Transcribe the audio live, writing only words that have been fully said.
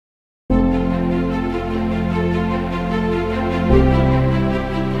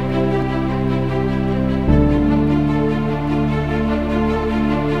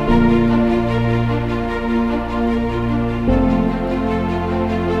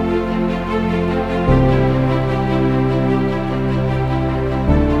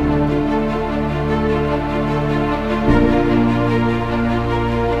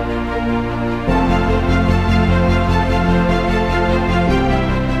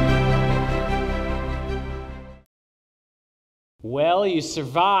Well, you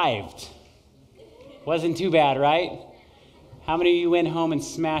survived. Wasn't too bad, right? How many of you went home and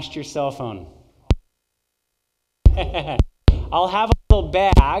smashed your cell phone? I'll have a little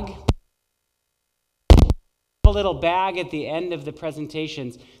bag at the end of the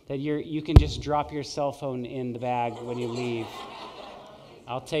presentations that you can just drop your cell phone in the bag when you leave.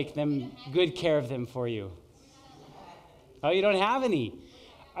 I'll take good care of them for you. Oh, you don't have any?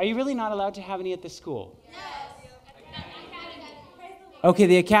 Are you really not allowed to have any at the school? Okay,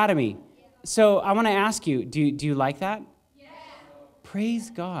 the academy. So I want to ask you, do you like that? Yeah. Praise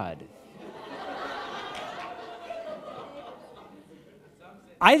God.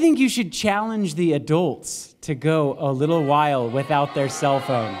 I think you should challenge the adults to go a little while without their cell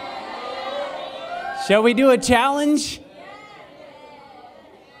phone. Shall we do a challenge?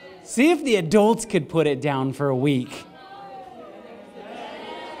 See if the adults could put it down for a week.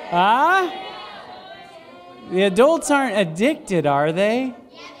 Huh? The adults aren't addicted, are they?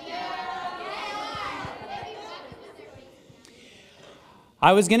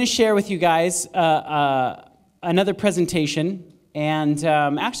 I was going to share with you guys another presentation. And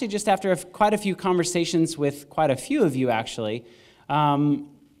actually, just after quite a few conversations with quite a few of you, actually,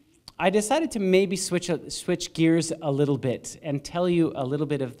 I decided to maybe switch gears a little bit and tell you a little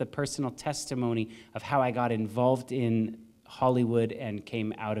bit of the personal testimony of how I got involved in Hollywood and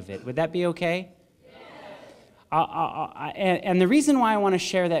came out of it. Would that be okay? And the reason why I want to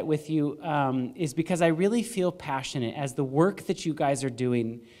share that with you is because I really feel passionate as the work that you guys are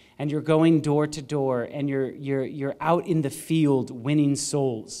doing, and you're going door to door, and you're out in the field winning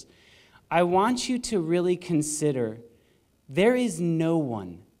souls. I want you to really consider there is no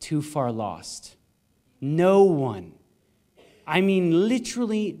one too far lost. No one. I mean,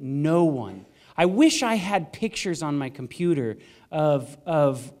 literally no one. I wish I had pictures on my computer of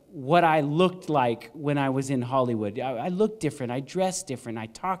what I looked like when I was in Hollywood. I looked different. I dressed different. I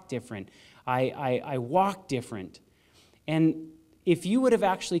talked different. I walked different. And if you would have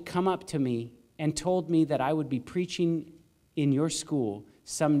actually come up to me and told me that I would be preaching in your school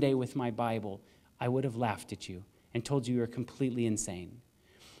someday with my Bible, I would have laughed at you and told you were completely insane.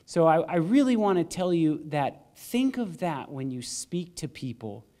 So I really want to tell you that think of that when you speak to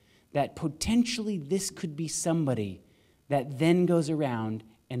people, that potentially this could be somebody that then goes around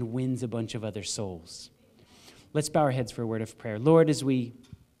and wins a bunch of other souls. Let's bow our heads for a word of prayer. Lord, as we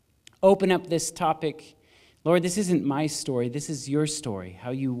open up this topic, Lord, this isn't my story. This is your story,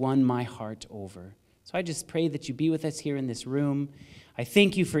 how you won my heart over. So I just pray that you be with us here in this room. I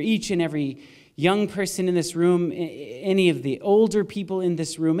thank you for each and every young person in this room, any of the older people in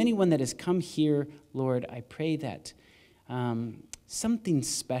this room, anyone that has come here. Lord, I pray that something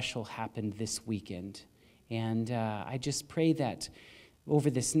special happened this weekend. And I just pray that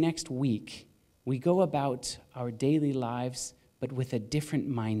over this next week, we go about our daily lives, but with a different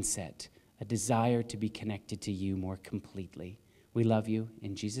mindset, a desire to be connected to you more completely. We love you.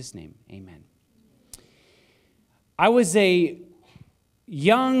 In Jesus' name, amen. I was a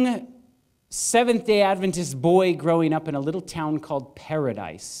young Seventh-day Adventist boy growing up in a little town called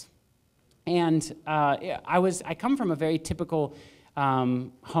Paradise. And I come from a very typical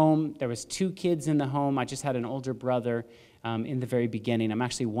home. There was 2 kids in the home. I just had an older brother in the very beginning. I'm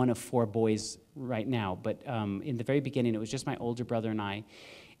actually one of 4 boys right now, but in the very beginning, it was just my older brother and I.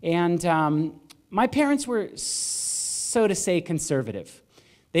 And my parents were, so to say, conservative.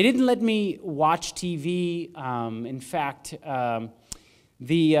 They didn't let me watch TV. In fact,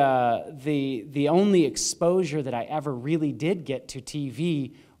 the only exposure that I ever really did get to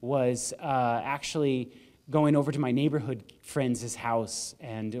TV was actually going over to my neighborhood friends' house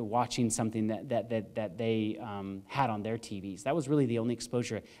and watching something that they had on their TVs. That was really the only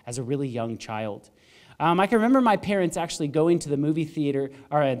exposure as a really young child. I can remember my parents actually going to the movie theater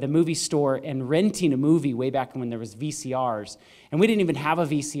or the movie store and renting a movie way back when there was VCRs. And we didn't even have a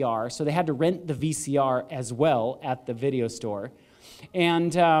VCR, so they had to rent the VCR as well at the video store.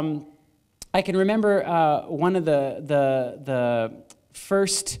 And I can remember one of the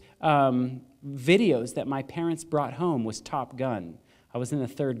first videos that my parents brought home was Top Gun. I was in the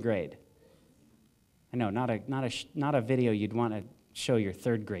 3rd grade. I know, not a video you'd want to show your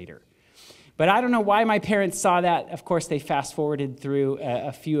 3rd grader. But I don't know why my parents saw that. Of course, they fast-forwarded through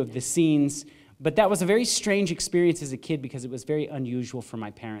a few of the scenes. But that was a very strange experience as a kid because it was very unusual for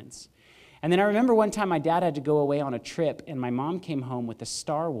my parents. And then I remember one time my dad had to go away on a trip, and my mom came home with the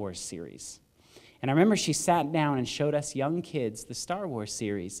Star Wars series. And I remember she sat down and showed us young kids the Star Wars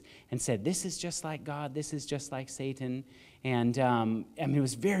series and said, this is just like God, this is just like Satan. And I mean, it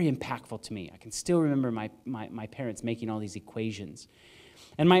was very impactful to me. I can still remember my parents making all these equations.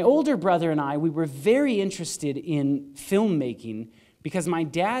 And my older brother and I, we were very interested in filmmaking because my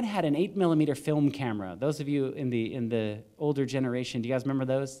dad had an 8mm film camera. Those of you in the older generation, do you guys remember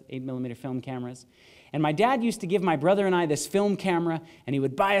those 8mm film cameras? And my dad used to give my brother and I this film camera, and he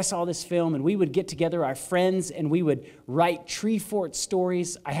would buy us all this film, and we would get together, our friends, and we would write tree fort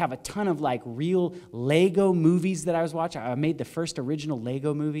stories. I have a ton of like real Lego movies that I was watching. I made the first original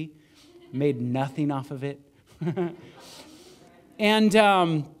Lego movie, made nothing off of it. And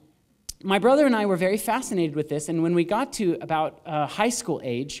my brother and I were very fascinated with this, and when we got to about high school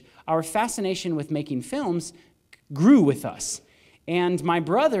age, our fascination with making films grew with us. And my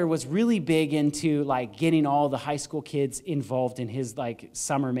brother was really big into like getting all the high school kids involved in his like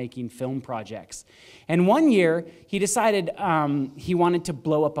summer making film projects. And one year, he decided he wanted to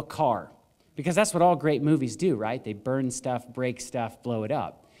blow up a car, because that's what all great movies do, right? They burn stuff, break stuff, blow it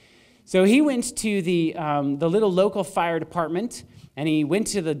up. So he went to the little local fire department, and he went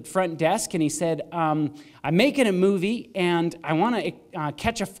to the front desk, and he said, I'm making a movie, and I want to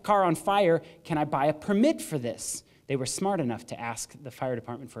catch a car on fire. Can I buy a permit for this? They were smart enough to ask the fire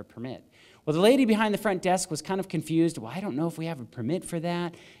department for a permit. Well, the lady behind the front desk was kind of confused. Well, I don't know if we have a permit for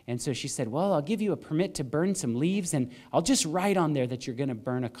that. And so she said, well, I'll give you a permit to burn some leaves, and I'll just write on there that you're going to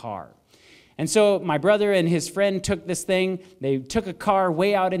burn a car. And so my brother and his friend took this thing. They took a car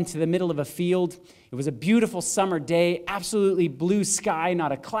way out into the middle of a field. It was a beautiful summer day, absolutely blue sky,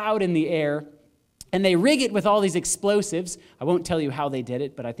 not a cloud in the air. And they rig it with all these explosives. I won't tell you how they did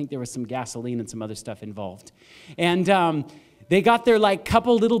it, but I think there was some gasoline and some other stuff involved. And they got their like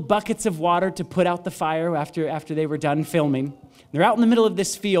couple little buckets of water to put out the fire after they were done filming. They're out in the middle of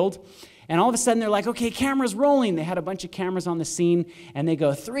this field. And all of a sudden, they're like, okay, camera's rolling. They had a bunch of cameras on the scene, and they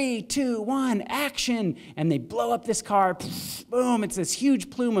go, 3, 2, 1, action. And they blow up this car. Boom, it's this huge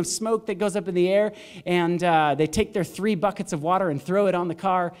plume of smoke that goes up in the air. And they take their 3 buckets of water and throw it on the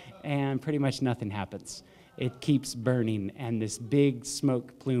car, and pretty much nothing happens. It keeps burning, and this big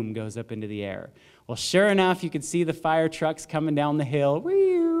smoke plume goes up into the air. Well, sure enough, you could see the fire trucks coming down the hill.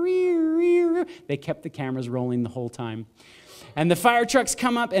 They kept the cameras rolling the whole time. And the fire trucks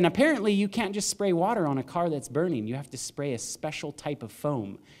come up, and apparently you can't just spray water on a car that's burning. You have to spray a special type of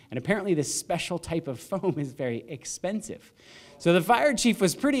foam. And apparently this special type of foam is very expensive. So the fire chief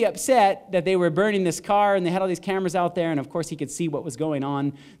was pretty upset that they were burning this car, and they had all these cameras out there, and of course he could see what was going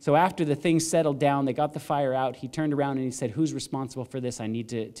on. So after the thing settled down, they got the fire out. He turned around and he said, who's responsible for this? I need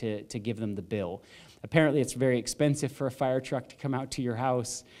to give them the bill. Apparently it's very expensive for a fire truck to come out to your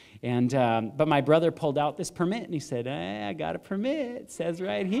house. And but my brother pulled out this permit, and he said, I got a permit. It says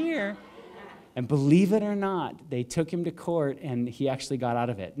right here. And believe it or not, they took him to court, and he actually got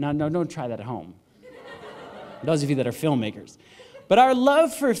out of it. No, don't try that at home. Those of you that are filmmakers. But our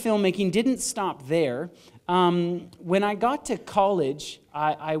love for filmmaking didn't stop there. When I got to college,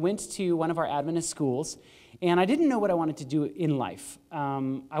 I went to one of our Adventist schools, and I didn't know what I wanted to do in life.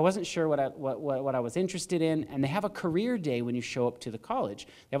 I wasn't sure what I was interested in, and they have a career day when you show up to the college.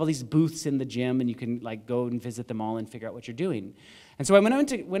 They have all these booths in the gym, and you can like go and visit them all and figure out what you're doing. And so when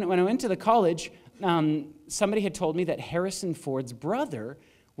I went to the college, somebody had told me that Harrison Ford's brother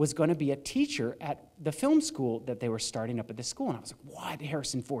was going to be a teacher at the film school that they were starting up at the school. And I was like, what?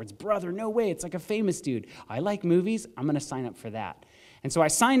 Harrison Ford's brother? No way. It's like a famous dude. I like movies. I'm going to sign up for that. And so I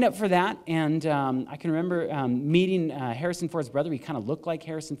signed up for that, and I can remember meeting Harrison Ford's brother. He kind of looked like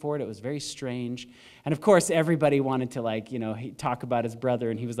Harrison Ford. It was very strange. And of course, everybody wanted to talk about his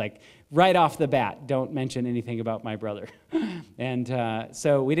brother, and he was like, right off the bat, don't mention anything about my brother. And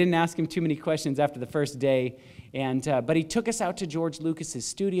so we didn't ask him too many questions after the first day, but he took us out to George Lucas's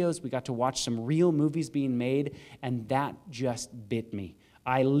studios. We got to watch some real movies being made, and that just bit me.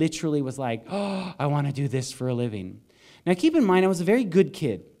 I literally was like, oh, I want to do this for a living. Now, keep in mind, I was a very good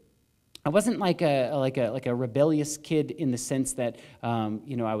kid. I wasn't like a rebellious kid in the sense that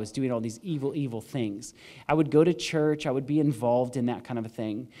I was doing all these evil things. I would go to church. I would be involved in that kind of a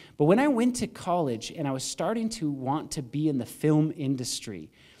thing. But when I went to college and I was starting to want to be in the film industry,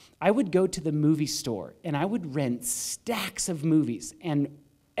 I would go to the movie store and I would rent stacks of movies, and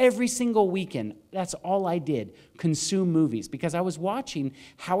every single weekend, that's all I did, consume movies, because I was watching,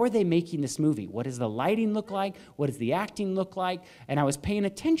 how are they making this movie? What does the lighting look like? What does the acting look like? And I was paying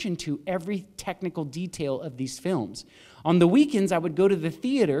attention to every technical detail of these films. On the weekends, I would go to the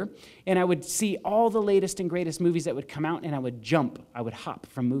theater, and I would see all the latest and greatest movies that would come out, and I would hop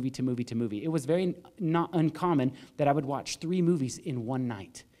from movie to movie to movie. It was very not uncommon that I would watch 3 movies in one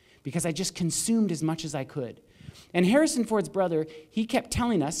night, because I just consumed as much as I could. And Harrison Ford's brother, he kept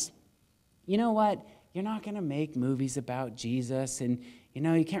telling us, you know what, you're not going to make movies about Jesus, and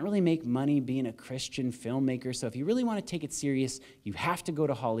you can't really make money being a Christian filmmaker, so if you really want to take it serious, you have to go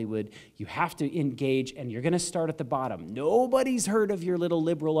to Hollywood, you have to engage, and you're going to start at the bottom. Nobody's heard of your little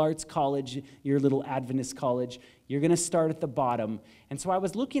liberal arts college, your little Adventist college. You're going to start at the bottom. And so I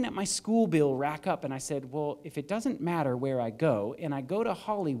was looking at my school bill rack up, and I said, well, if it doesn't matter where I go, and I go to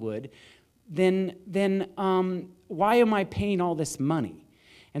Hollywood, then why am I paying all this money?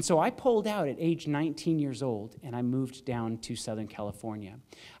 And so I pulled out at age 19 years old, and I moved down to Southern California.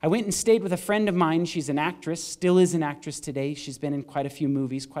 I went and stayed with a friend of mine. She's an actress, still is an actress today. She's been in quite a few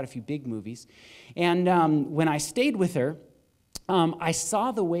movies, quite a few big movies. And when I stayed with her, I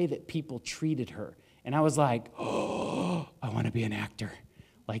saw the way that people treated her. And I was like, oh, I want to be an actor.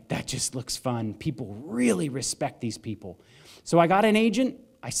 Like, that just looks fun. People really respect these people. So I got an agent,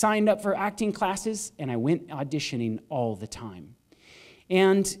 I signed up for acting classes, and I went auditioning all the time.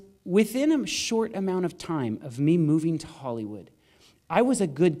 And within a short amount of time of me moving to Hollywood, I was a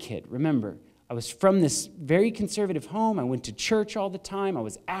good kid. Remember, I was from this very conservative home. I went to church all the time. I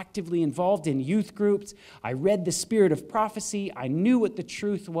was actively involved in youth groups. I read the spirit of prophecy. I knew what the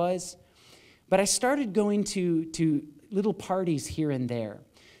truth was. But I started going to little parties here and there.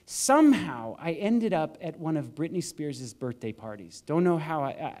 Somehow, I ended up at one of Britney Spears' birthday parties. Don't know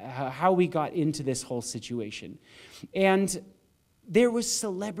how we got into this whole situation. And there was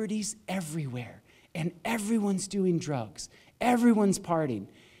celebrities everywhere, and everyone's doing drugs. Everyone's partying.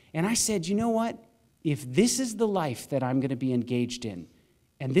 And I said, you know what? If this is the life that I'm going to be engaged in,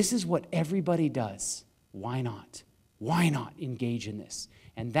 and this is what everybody does, why not? Why not engage in this?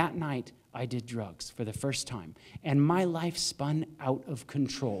 And that night, I did drugs for the first time, and my life spun out of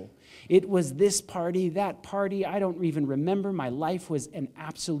control. It was this party, that party, I don't even remember. My life was an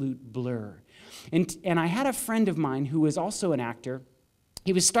absolute blur. And I had a friend of mine who was also an actor.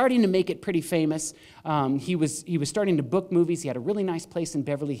 He was starting to make it pretty famous. He was starting to book movies. He had a really nice place in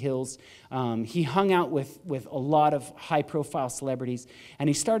Beverly Hills. He hung out with a lot of high-profile celebrities, and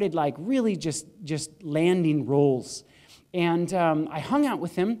he started like really just landing roles. And I hung out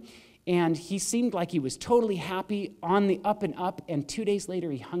with him, and he seemed like he was totally happy, on the up and up, and 2 days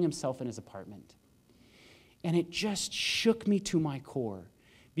later, he hung himself in his apartment. And it just shook me to my core,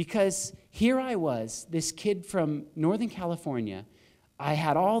 because here I was, this kid from Northern California. I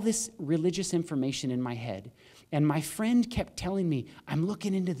had all this religious information in my head, and my friend kept telling me, I'm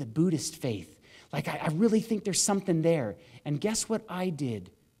looking into the Buddhist faith. Like, I really think there's something there. And guess what I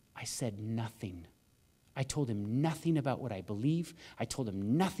did? I said nothing. I told him nothing about what I believe. I told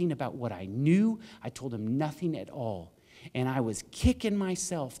him nothing about what I knew. I told him nothing at all. And I was kicking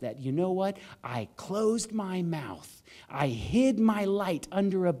myself that, you know what? I closed my mouth. I hid my light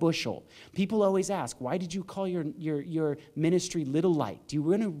under a bushel. People always ask, why did you call your ministry Little Light? Do you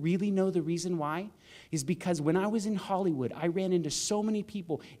want to really know the reason why? Is because when I was in Hollywood, I ran into so many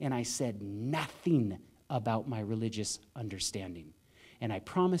people, and I said nothing about my religious understanding. And I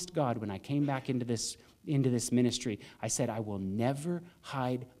promised God when I came back into this ministry, I said, I will never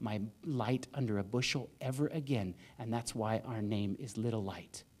hide my light under a bushel ever again. And that's why our name is Little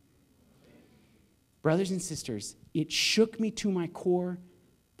Light. Brothers and sisters, it shook me to my core,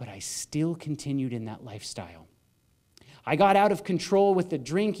 but I still continued in that lifestyle. I got out of control with the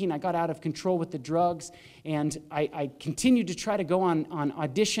drinking. I got out of control with the drugs. And I continued to try to go on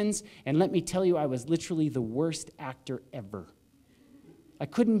auditions. And let me tell you, I was literally the worst actor ever. I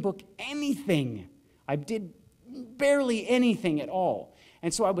couldn't book anything. I did barely anything at all.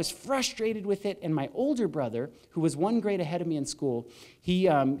 And so I was frustrated with it. And my older brother, who was one grade ahead of me in school, he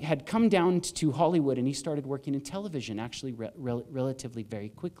had come down to Hollywood, and he started working in television, actually relatively very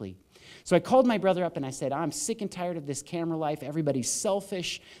quickly. So I called my brother up, and I said, I'm sick and tired of this camera life. Everybody's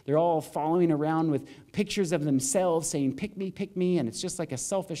selfish. They're all following around with pictures of themselves saying, pick me, and it's just like a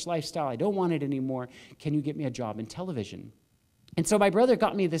selfish lifestyle. I don't want it anymore. Can you get me a job in television? And so my brother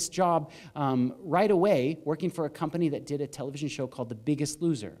got me this job right away, working for a company that did a television show called The Biggest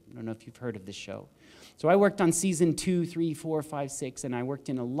Loser. I don't know if you've heard of this show. So I worked on season 2, 3, 4, 5, 6, and I worked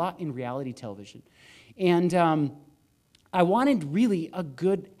in a lot in reality television. And I wanted really a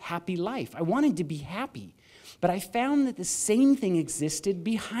good, happy life. I wanted to be happy. But I found that the same thing existed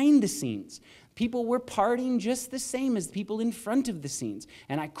behind the scenes. People were partying just the same as people in front of the scenes,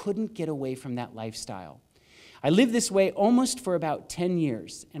 and I couldn't get away from that lifestyle. I lived this way almost for about 10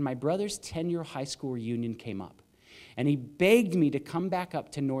 years, and my brother's 10-year high school reunion came up. And he begged me to come back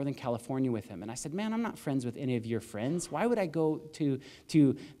up to Northern California with him. And I said, man, I'm not friends with any of your friends. Why would I go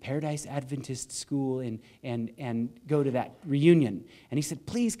to Paradise Adventist School and go to that reunion? And he said,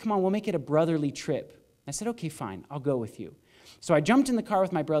 please, come on, we'll make it a brotherly trip. I said, okay, fine, I'll go with you. So I jumped in the car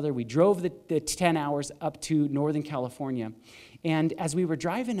with my brother. We drove the 10 hours up to Northern California. And as we were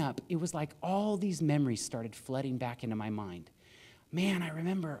driving up, it was like all these memories started flooding back into my mind. Man, I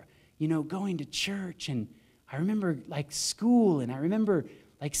remember, going to church, and I remember like school, and I remember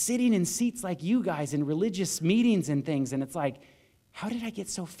like sitting in seats like you guys in religious meetings and things. And it's like, how did I get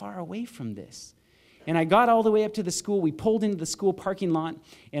so far away from this? And I got all the way up to the school. We pulled into the school parking lot,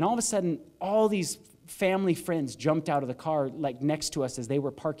 and all of a sudden, all these family friends jumped out of the car like next to us as they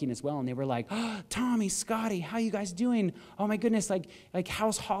were parking as well, and they were like, "Oh, Tommy, Scotty, how you guys doing? Oh my goodness, like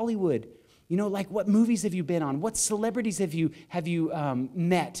how's Hollywood? Like what movies have you been on? What celebrities have you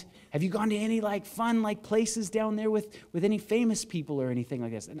met? Have you gone to any like fun like places down there with any famous people or anything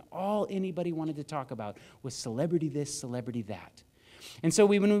like this?" And all anybody wanted to talk about was celebrity this, celebrity that. And so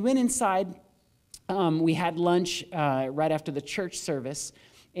when we went inside, we had lunch right after the church service.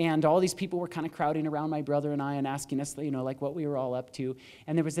 And all these people were kind of crowding around my brother and I and asking us, like what we were all up to.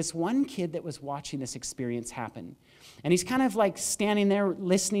 And there was this one kid that was watching this experience happen. And he's kind of like standing there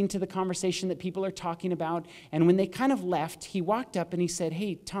listening to the conversation that people are talking about. And when they kind of left, he walked up and he said,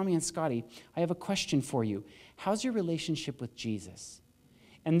 "Hey, Tommy and Scotty, I have a question for you. How's your relationship with Jesus?"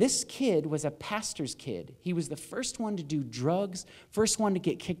 And this kid was a pastor's kid. He was the first one to do drugs, first one to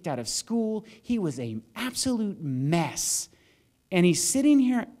get kicked out of school. He was an absolute mess. And he's sitting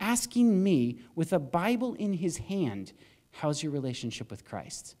here asking me with a Bible in his hand, "How's your relationship with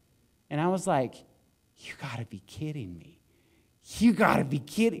Christ?" And I was like, "You gotta be kidding me. You gotta be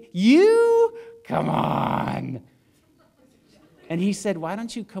kidding. You? Come on." And he said, "Why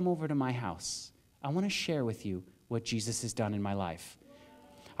don't you come over to my house? I want to share with you what Jesus has done in my life."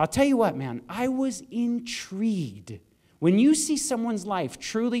 I'll tell you what, man, I was intrigued. When you see someone's life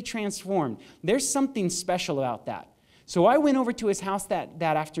truly transformed, there's something special about that. So I went over to his house that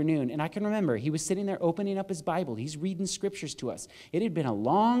afternoon, and I can remember he was sitting there opening up his Bible. He's reading scriptures to us. It had been a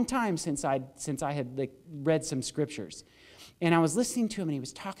long time since I had read some scriptures. And I was listening to him, and he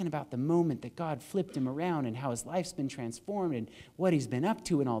was talking about the moment that God flipped him around and how his life's been transformed and what he's been up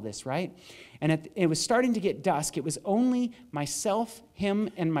to and all this, right? And it was starting to get dusk. It was only myself, him,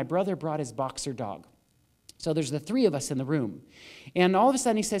 and my brother brought his boxer dog. So there's the three of us in the room. And all of a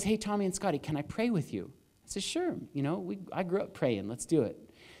sudden he says, "Hey, Tommy and Scotty, can I pray with you?" I said, "Sure, I grew up praying, let's do it."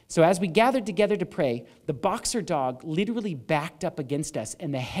 So as we gathered together to pray, the boxer dog literally backed up against us,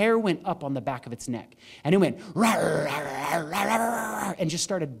 and the hair went up on the back of its neck. And it went, "Rawr, rawr, rawr, rawr," and just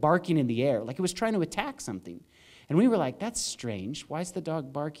started barking in the air, like it was trying to attack something. And we were like, "That's strange. Why is the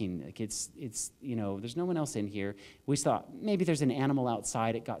dog barking? Like it's there's no one else in here." We thought, maybe there's an animal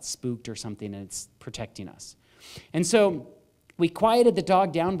outside, it got spooked or something, and it's protecting us. And so we quieted the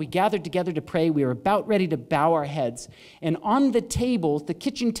dog down. We gathered together to pray. We were about ready to bow our heads. And on the table, the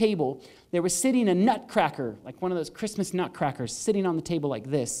kitchen table, there was sitting a nutcracker, like one of those Christmas nutcrackers, sitting on the table like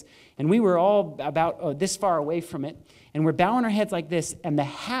this. And we were all about this far away from it. And we're bowing our heads like this. And the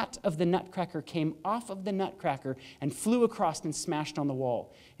hat of the nutcracker came off of the nutcracker and flew across and smashed on the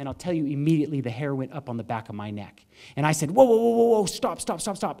wall. And I'll tell you, immediately the hair went up on the back of my neck. And I said, "Whoa, whoa, whoa, whoa, whoa, stop, stop,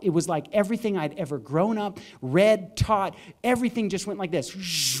 stop, stop." It was like everything I'd ever grown up, read, taught, everything just went like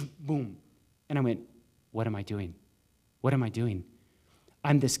this. Boom. And I went, "What am I doing? What am I doing?"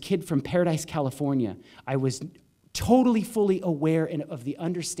 I'm this kid from Paradise, California. I was totally fully aware of the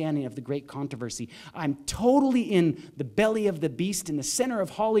understanding of the great controversy. I'm totally in the belly of the beast, in the center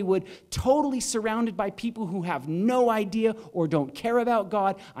of Hollywood, totally surrounded by people who have no idea or don't care about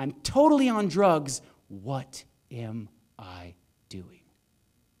God. I'm totally on drugs. What am I doing?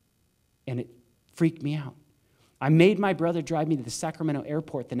 And it freaked me out. I made my brother drive me to the Sacramento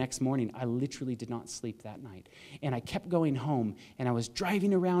airport the next morning. I literally did not sleep that night. And I kept going home, and I was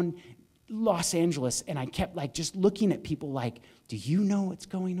driving around Los Angeles, and I kept just looking at people like, "Do you know what's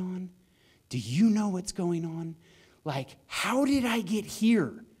going on? Do you know what's going on? Like, how did I get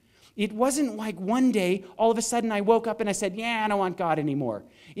here?" It wasn't like one day, all of a sudden I woke up and I said, "Yeah, I don't want God anymore."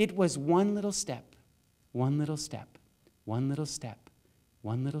 It was one little step, one little step, one little step,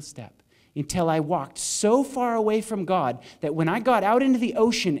 one little step, until I walked so far away from God that when I got out into the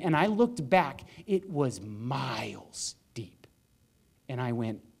ocean and I looked back, it was miles deep. And I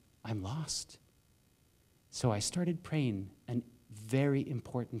went, "I'm lost." So I started praying a very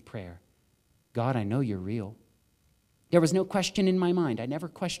important prayer. "God, I know you're real." There was no question in my mind. I never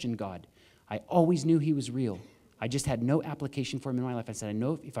questioned God. I always knew he was real. I just had no application for him in my life. I said,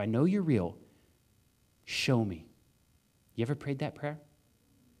 if I know you're real, show me. You ever prayed that prayer?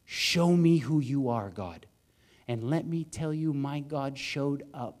 Show me who you are, God. And let me tell you, my God showed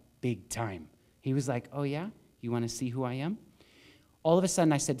up big time. He was like, "Oh yeah? You want to see who I am?" All of a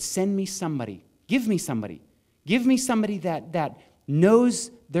sudden I said, "Send me somebody. Give me somebody. Give me somebody that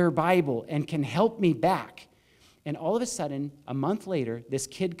knows their Bible and can help me back. And all of a sudden, a month later, this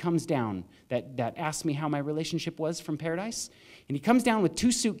kid comes down that asked me how my relationship was from Paradise. And he comes down with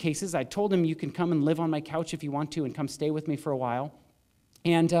 2 suitcases. I told him, you can come and live on my couch if you want to and come stay with me for a while.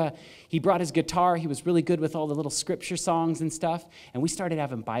 And he brought his guitar. He was really good with all the little scripture songs and stuff. And we started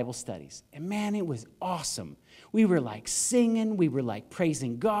having Bible studies. And man, it was awesome. We were like singing. We were like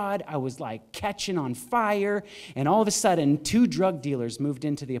praising God. I was like catching on fire. And all of a sudden, 2 drug dealers moved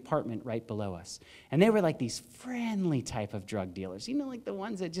into the apartment right below us. And they were like these friendly type of drug dealers. You know, like the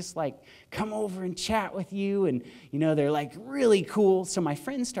ones that just like come over and chat with you. And, you know, they're like really cool. So my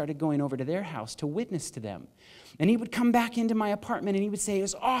friend started going over to their house to witness to them. And he would come back into my apartment and he would say, it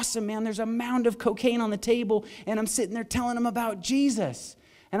was awesome, man. There's a mound of cocaine on the table. And I'm sitting there telling him about Jesus.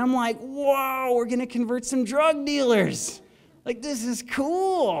 And I'm like, whoa, we're going to convert some drug dealers. Like, this is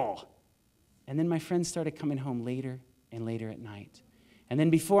cool. And then my friends started coming home later and later at night. And then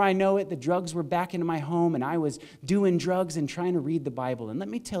before I know it, the drugs were back into my home and I was doing drugs and trying to read the Bible. And let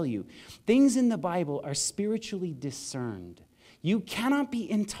me tell you, things in the Bible are spiritually discerned. You cannot be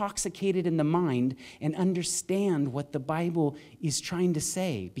intoxicated in the mind and understand what the Bible is trying to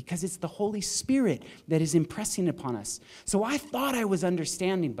say because it's the Holy Spirit that is impressing upon us. So I thought I was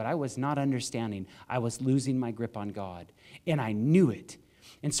understanding, but I was not understanding. I was losing my grip on God, and I knew it.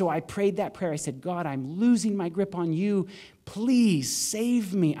 And so I prayed that prayer. I said, God, I'm losing my grip on you. Please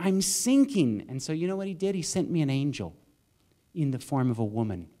save me. I'm sinking. And so you know what he did? He sent me an angel in the form of a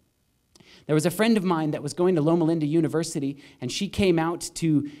woman. There was a friend of mine that was going to Loma Linda University, and she came out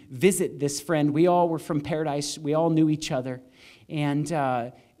to visit this friend. We all were from Paradise. We all knew each other. And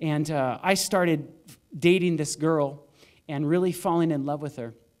I started dating this girl and really falling in love with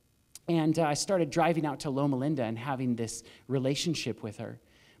her. And I started driving out to Loma Linda and having this relationship with her.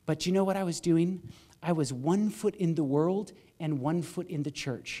 But you know what I was doing? I was 1 foot in the world and 1 foot in the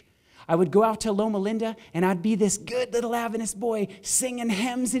church. I would go out to Loma Linda, and I'd be this good little Adventist boy singing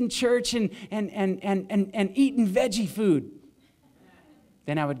hymns in church and eating veggie food.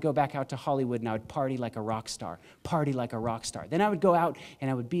 Then I would go back out to Hollywood, and I would party like a rock star, party like a rock star. Then I would go out,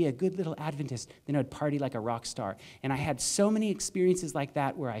 and I would be a good little Adventist. Then I would party like a rock star. And I had so many experiences like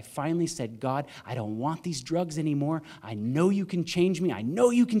that where I finally said, God, I don't want these drugs anymore. I know you can change me. I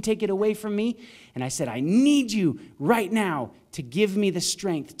know you can take it away from me. And I said, I need you right now to give me the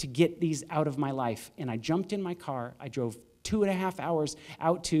strength to get these out of my life. And I jumped in my car. I drove 2.5 hours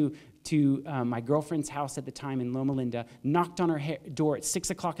out to my girlfriend's house at the time in Loma Linda, knocked on her door at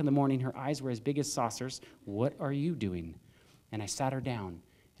 6 o'clock in the morning. Her eyes were as big as saucers. What are you doing? And I sat her down,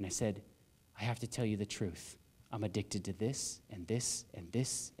 and I said, I have to tell you the truth. I'm addicted to this, and this, and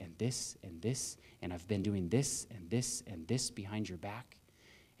this, and this, and this, and I've been doing this, and this, and this behind your back.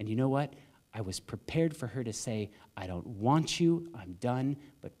 And you know what? I was prepared for her to say, I don't want you, I'm done,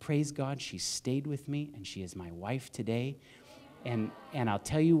 but praise God, she stayed with me, and she is my wife today. And I'll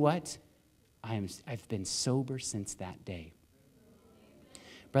tell you what, I've been sober since that day.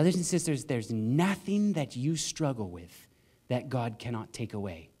 Brothers and sisters, there's nothing that you struggle with that God cannot take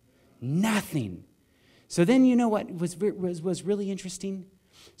away. Nothing. So then you know what was really interesting?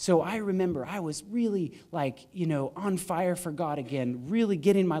 So I remember I was really on fire for God again, really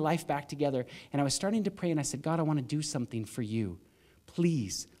getting my life back together. And I was starting to pray, and I said, God, I want to do something for you.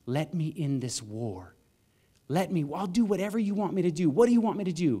 Please let me in this war. I'll do whatever you want me to do. What do you want me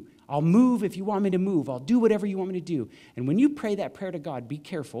to do? I'll move if you want me to move. I'll do whatever you want me to do. And when you pray that prayer to God, be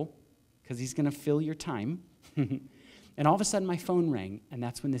careful, because he's going to fill your time. And all of a sudden my phone rang, and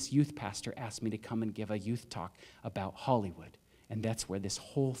that's when this youth pastor asked me to come and give a youth talk about Hollywood. And that's where this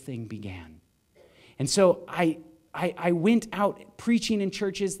whole thing began. And so I went out preaching in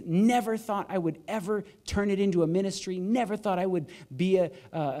churches, never thought I would ever turn it into a ministry, never thought I would be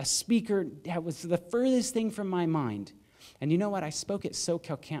a speaker. That was the furthest thing from my mind. And you know what? I spoke at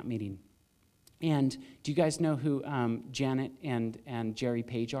SoCal Camp Meeting. And do you guys know who Janet and Jerry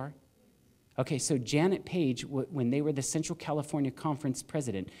Page are? Okay, so Janet Page, when they were the Central California Conference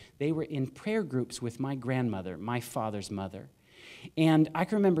president, they were in prayer groups with my grandmother, my father's mother. And I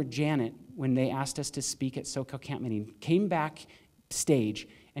can remember Janet, when they asked us to speak at SoCal Camp Meeting, came back stage,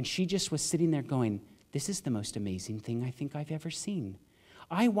 and she just was sitting there going, this is the most amazing thing I think I've ever seen.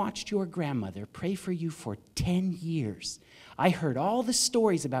 I watched your grandmother pray for you for 10 years. I heard all the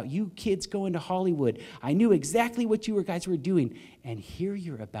stories about you kids going to Hollywood. I knew exactly what you guys were doing. And here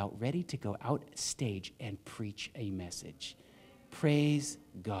you're about ready to go out stage and preach a message. Praise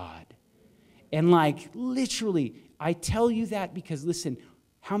God. And literally, I tell you that because, listen,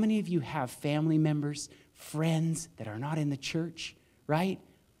 how many of you have family members, friends that are not in the church, right?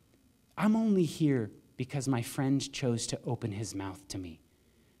 I'm only here because my friend chose to open his mouth to me.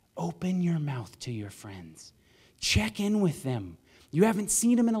 Open your mouth to your friends. Check in with them. You haven't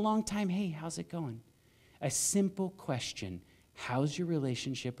seen them in a long time. Hey, how's it going? A simple question, how's your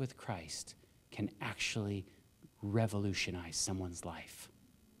relationship with Christ, can actually revolutionize someone's life.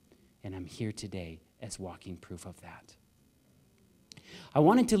 And I'm here today as walking proof of that. I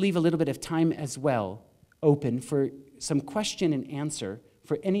wanted to leave a little bit of time as well open for some question and answer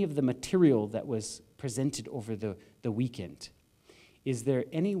for any of the material that was presented over the weekend. Is there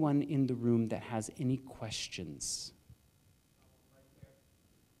anyone in the room that has any questions?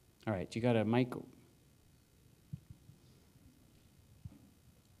 All right, you got a mic?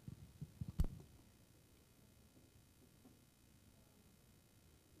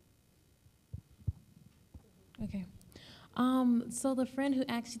 Okay. So the friend who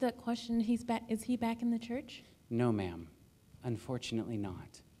asked you that question, he's back. Is he back in the church? No, ma'am. Unfortunately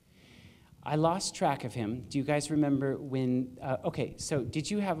not. I lost track of him. Do you guys remember when, okay, so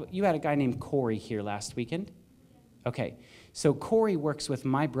you had a guy named Corey here last weekend? Okay, so Corey works with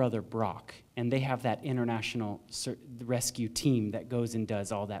my brother Brock, and they have that international rescue team that goes and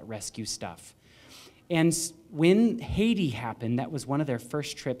does all that rescue stuff. And when Haiti happened, that was one of their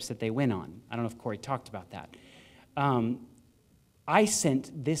first trips that they went on. I don't know if Corey talked about that. I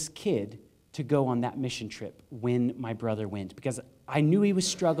sent this kid to go on that mission trip when my brother went, because I knew he was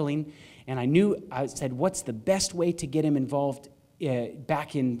struggling, and I said, what's the best way to get him involved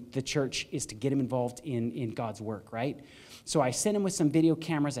back in the church is to get him involved in God's work, right? So I sent him with some video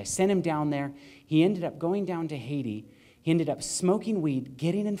cameras. I sent him down there. He ended up going down to Haiti. He ended up smoking weed,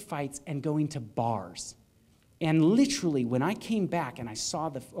 getting in fights, and going to bars. And literally, when I came back and I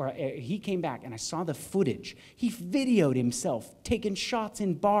saw he came back and I saw the footage, he videoed himself taking shots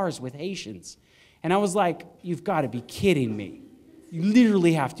in bars with Haitians. And I was like, you've got to be kidding me. You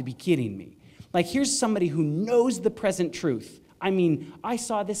literally have to be kidding me. Like, here's somebody who knows the present truth. I mean, I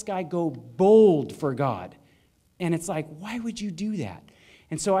saw this guy go bold for God. And it's like, why would you do that?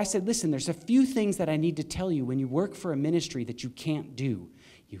 And so I said, listen, there's a few things that I need to tell you when you work for a ministry that you can't do.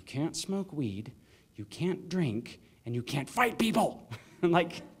 You can't smoke weed. You can't drink, and you can't fight people.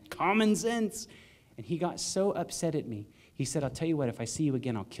 Like, common sense. And he got so upset at me. He said, I'll tell you what, if I see you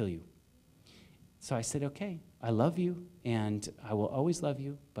again, I'll kill you. So I said, okay, I love you, and I will always love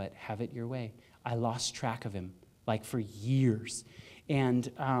you, but have it your way. I lost track of him, like, for years. And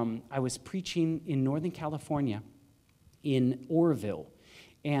I was preaching in Northern California in Oroville,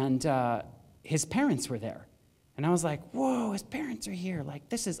 and his parents were there. And I was like, whoa, his parents are here. Like,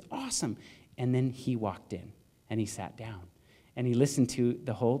 this is awesome. And then he walked in, and he sat down, and he listened to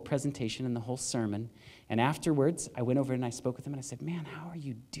the whole presentation and the whole sermon. And afterwards, I went over and I spoke with him, and I said, man, how are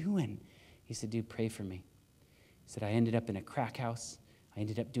you doing? He said, dude, pray for me. He said, I ended up in a crack house. I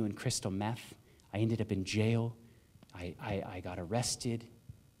ended up doing crystal meth. I ended up in jail. I got arrested,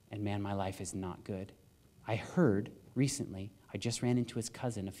 and man, my life is not good. I heard recently, I just ran into his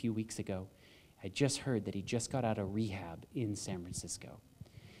cousin a few weeks ago. I just heard that he just got out of rehab in San Francisco.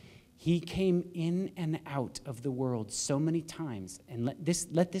 He came in and out of the world so many times, and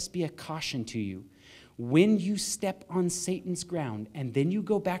let this be a caution to you. When you step on Satan's ground, and then you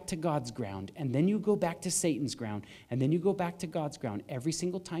go back to God's ground, and then you go back to Satan's ground, and then you go back to God's ground, every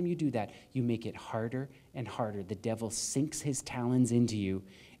single time you do that, you make it harder and harder. The devil sinks his talons into you,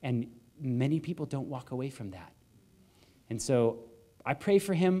 and many people don't walk away from that. And so I pray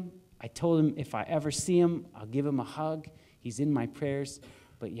for him. I told him if I ever see him, I'll give him a hug. He's in my prayers.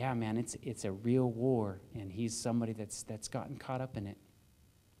 But yeah, man, it's a real war, and he's somebody that's gotten caught up in it.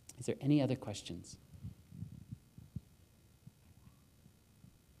 Is there any other questions?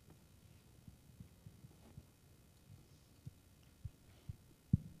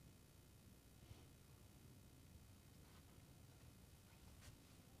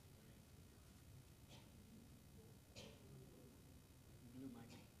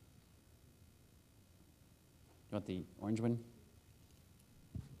 You want the orange one?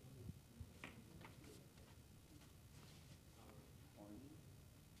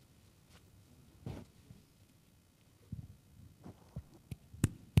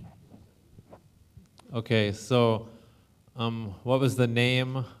 Okay, so what was the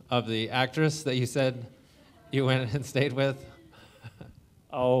name of the actress that you said you went and stayed with?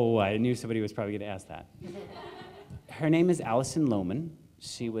 Oh, I knew somebody was probably going to ask that. Her name is Allison Lohman.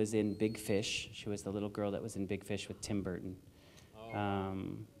 She was in Big Fish. She was the little girl that was in Big Fish with Tim Burton.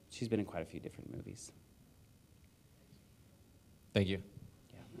 She's been in quite a few different movies. Thank you.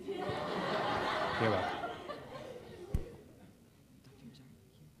 Yeah. You're welcome.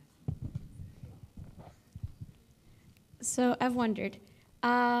 So I've wondered,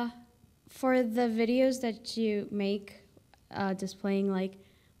 For the videos that you make, displaying like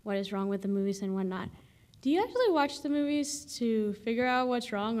what is wrong with the movies and whatnot, do you actually watch the movies to figure out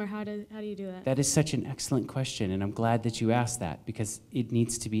what's wrong, or how do you do that? That is such an excellent question, and I'm glad that you asked that because it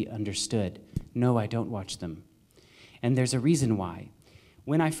needs to be understood. No, I don't watch them. And there's a reason why.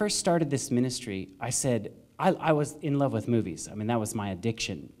 When I first started this ministry, I said, I was in love with movies. I mean, that was my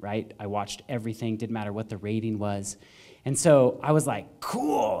addiction, right? I watched everything, didn't matter what the rating was. And so I was like,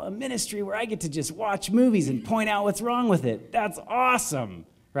 cool, a ministry where I get to just watch movies and point out what's wrong with it. That's awesome,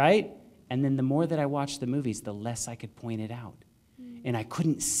 right? And then the more that I watched the movies, the less I could point it out. And I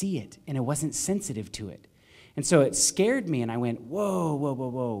couldn't see it, and I wasn't sensitive to it. And so it scared me, and I went, whoa, whoa, whoa,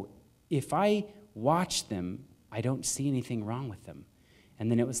 whoa. If I watch them, I don't see anything wrong with them.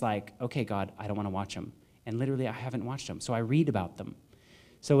 And then it was like, okay, God, I don't want to watch them. And literally, I haven't watched them, so I read about them.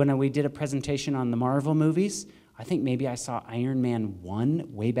 So when we did a presentation on the Marvel movies, I think maybe I saw Iron Man 1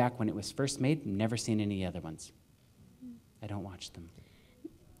 way back when it was first made. Never seen any other ones. I don't watch them.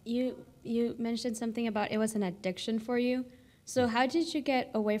 You mentioned something about it was an addiction for you. So how did you get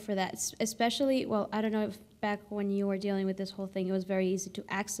away from that? Especially, well, I don't know if back when you were dealing with this whole thing, it was very easy to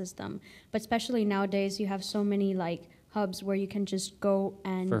access them. But especially nowadays, you have so many like hubs where you can just go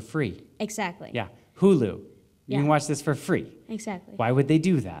and... For free. Exactly. Yeah. Hulu. You Yeah. can watch this for free. Exactly. Why would they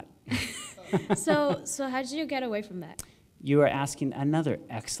do that? So how did you get away from that? You are asking another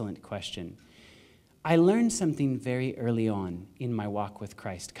excellent question. I learned something very early on in my walk with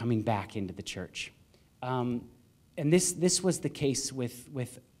Christ, coming back into the church. And this was the case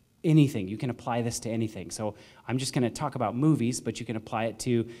with anything. You can apply this to anything. So I'm just going to talk about movies, but you can apply it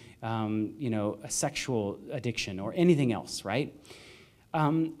to, a sexual addiction or anything else, right?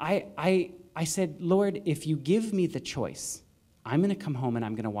 I said, Lord, if you give me the choice, I'm going to come home and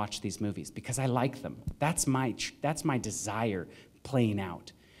I'm going to watch these movies because I like them. That's my desire playing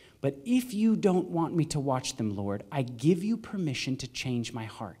out. But if you don't want me to watch them, Lord, I give you permission to change my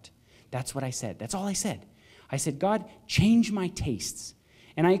heart. That's what I said. That's all I said. I said, God, change my tastes.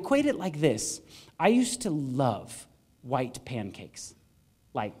 And I equate it like this. I used to love white pancakes,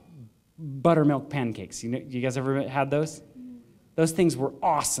 like buttermilk pancakes. You guys ever had those? Those things were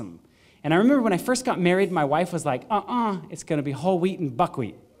awesome. And I remember when I first got married, my wife was like, it's going to be whole wheat and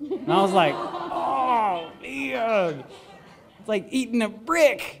buckwheat. And I was like, oh, man. It's like eating a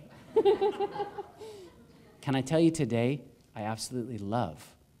brick. Can I tell you today, I absolutely love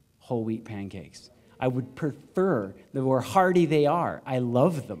whole wheat pancakes. I would prefer the more hearty they are. I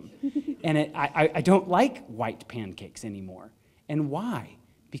love them. And I don't like white pancakes anymore. And why?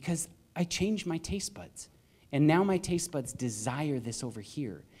 Because I changed my taste buds. And now my taste buds desire this over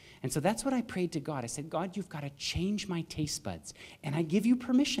here. And so that's what I prayed to God. I said, God, you've got to change my taste buds. And I give you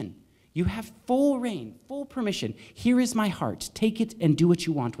permission. You have full reign, full permission. Here is my heart. Take it and do what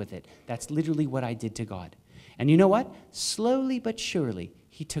you want with it. That's literally what I did to God. And you know what? Slowly but surely,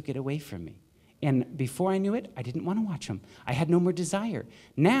 he took it away from me. And before I knew it, I didn't want to watch them. I had no more desire.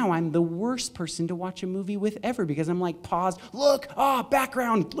 Now I'm the worst person to watch a movie with ever because I'm like, pause, look,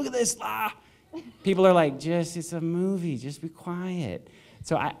 background, look at this. People are like, it's a movie, just be quiet.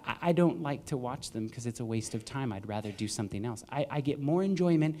 So I don't like to watch them because it's a waste of time. I'd rather do something else. I get more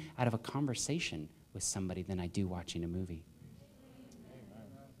enjoyment out of a conversation with somebody than I do watching a movie.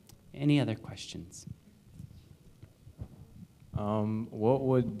 Any other questions? What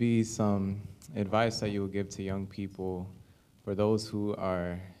would be some advice that you would give to young people for those who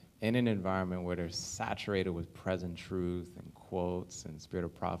are in an environment where they're saturated with present truth and quotes and spirit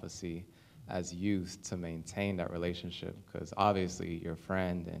of prophecy as youth to maintain that relationship? Because obviously your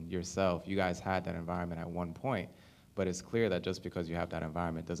friend and yourself, you guys had that environment at one point, but it's clear that just because you have that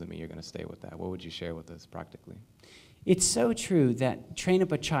environment doesn't mean you're going to stay with that. What would you share with us practically? It's so true that train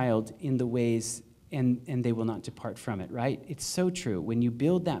up a child in the ways and they will not depart from it, right? It's so true. When you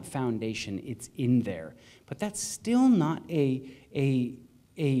build that foundation, it's in there. But that's still not a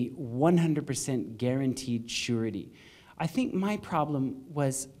 100% guaranteed surety. I think my problem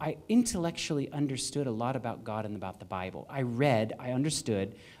was I intellectually understood a lot about God and about the Bible. I read, I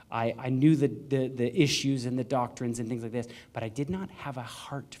understood, I knew the issues and the doctrines and things like this, but I did not have a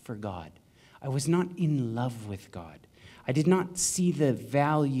heart for God. I was not in love with God. I did not see the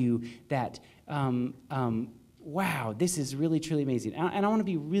value that, wow, this is really, truly amazing. And I want to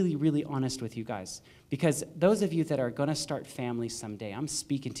be really, really honest with you guys, because those of you that are going to start families someday, I'm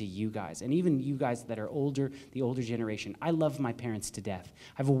speaking to you guys, and even you guys that are older, the older generation. I love my parents to death.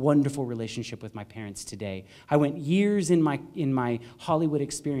 I have a wonderful relationship with my parents today. I went years in my Hollywood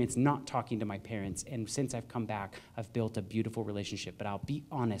experience not talking to my parents, and since I've come back, I've built a beautiful relationship. But I'll be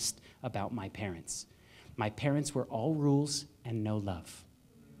honest about my parents. My parents were all rules and no love.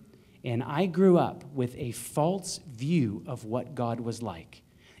 And I grew up with a false view of what God was like.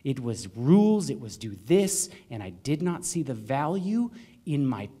 It was rules, it was do this, and I did not see the value in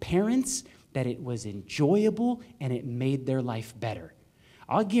my parents, that it was enjoyable and it made their life better.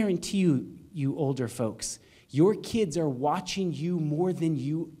 I'll guarantee you, you older folks, your kids are watching you more than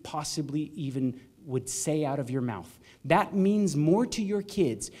you possibly even would say out of your mouth. That means more to your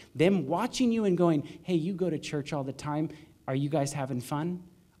kids, them watching you and going, hey, you go to church all the time. Are you guys having fun?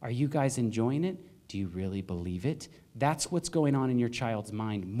 Are you guys enjoying it? Do you really believe it? That's what's going on in your child's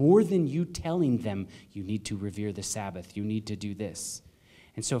mind, more than you telling them you need to revere the Sabbath, you need to do this.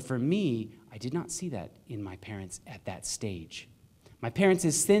 And so for me, I did not see that in my parents at that stage. My parents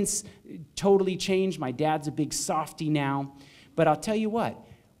have since totally changed. My dad's a big softy now. But I'll tell you what,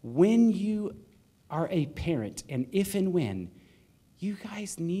 when you are a parent, and if and when, you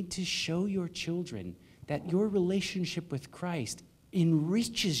guys need to show your children that your relationship with Christ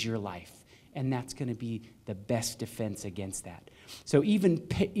enriches your life. And that's going to be the best defense against that. So even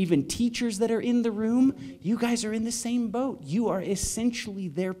teachers that are in the room, you guys are in the same boat. You are essentially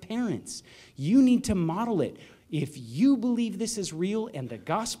their parents. You need to model it. If you believe this is real and the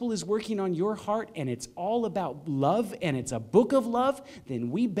gospel is working on your heart and it's all about love and it's a book of love,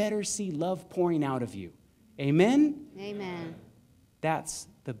 then we better see love pouring out of you. Amen? Amen. That's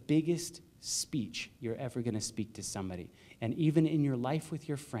the biggest speech you're ever going to speak to somebody. And even in your life with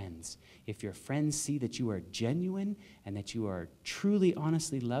your friends, if your friends see that you are genuine and that you are truly,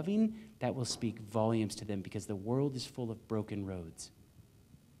 honestly loving, that will speak volumes to them, because the world is full of broken roads.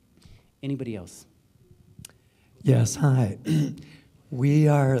 Anybody else? Yes, hi. We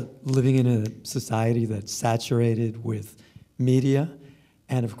are living in a society that's saturated with media,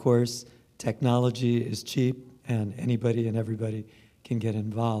 and of course, technology is cheap, and anybody and everybody can get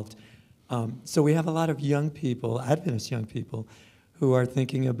involved. So we have a lot of young people, Adventist young people, who are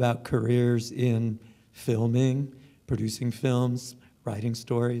thinking about careers in filming, producing films, writing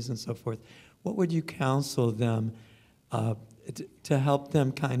stories, and so forth. What would you counsel them to help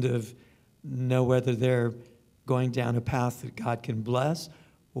them kind of know whether they're going down a path that God can bless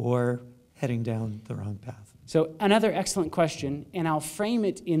or heading down the wrong path? So another excellent question, and I'll frame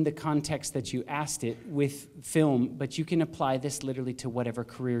it in the context that you asked it with film, but you can apply this literally to whatever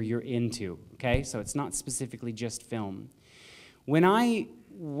career you're into, okay? So it's not specifically just film. When I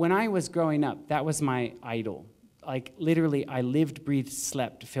was growing up, that was my idol. Like, literally, I lived, breathed,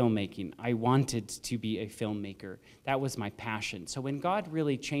 slept filmmaking. I wanted to be a filmmaker. That was my passion. So when God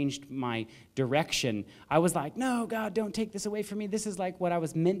really changed my direction, I was like, no, God, don't take this away from me. This is like what I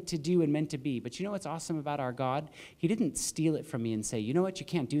was meant to do and meant to be. But you know what's awesome about our God? He didn't steal it from me and say, you know what, you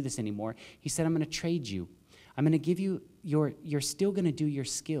can't do this anymore. He said, I'm going to trade you. I'm going to give you you're still going to do your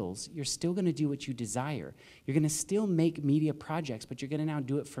skills. You're still going to do what you desire. You're going to still make media projects, but you're going to now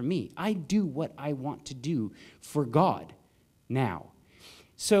do it for me. I do what I want to do for God now.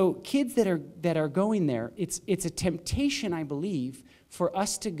 So kids that are going there, it's a temptation, I believe, for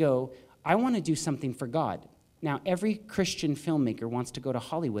us to go, I want to do something for God. Now, every Christian filmmaker wants to go to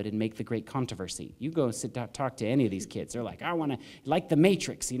Hollywood and make the great controversy. You go sit down, talk to any of these kids. They're like, I want to, like the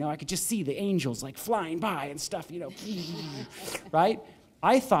Matrix, I could just see the angels like flying by and stuff, right?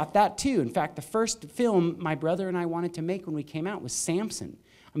 I thought that too. In fact, the first film my brother and I wanted to make when we came out was Samson.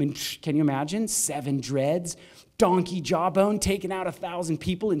 I mean, can you imagine? 7 dreads, donkey jawbone taking out 1,000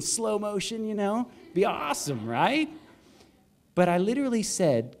 people in slow motion, Be awesome, right? But I literally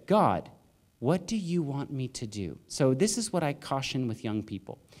said, God, what do you want me to do? So this is what I caution with young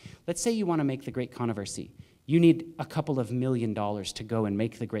people. Let's say you want to make the great controversy. You need a couple of $1 million to go and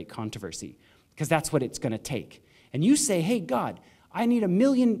make the great controversy, because that's what it's going to take. And you say, hey, God, I need $1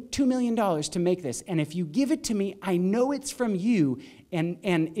 million, $2 million to make this. And if you give it to me, I know it's from you. And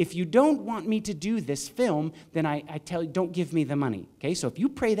if you don't want me to do this film, then I tell you, don't give me the money. Okay, so if you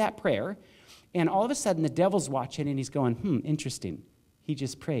pray that prayer, and all of a sudden the devil's watching and he's going, interesting. He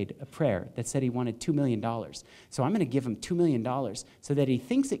just prayed a prayer that said he wanted $2 million. So I'm going to give him $2 million so that he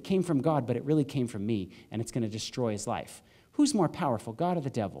thinks it came from God, but it really came from me, and it's going to destroy his life. Who's more powerful, God or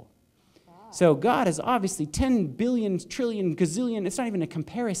the devil? So God is obviously 10 billion, trillion, gazillion. It's not even a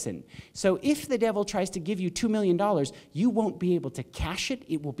comparison. So if the devil tries to give you $2 million, you won't be able to cash it.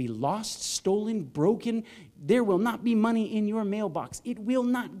 It will be lost, stolen, broken. There will not be money in your mailbox. It will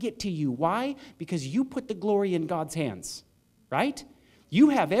not get to you. Why? Because you put the glory in God's hands, right? You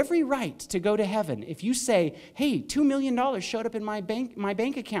have every right to go to heaven if you say, hey, $2 million showed up in my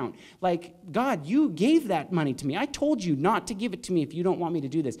bank account. Like, God, you gave that money to me. I told you not to give it to me if you don't want me to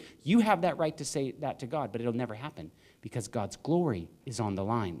do this. You have that right to say that to God, but it'll never happen because God's glory is on the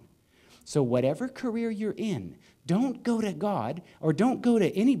line. So whatever career you're in, don't go to God or don't go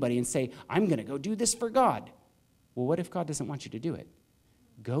to anybody and say, I'm going to go do this for God. Well, what if God doesn't want you to do it?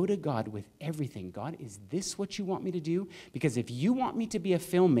 Go to God with everything. God, is this what you want me to do? Because if you want me to be a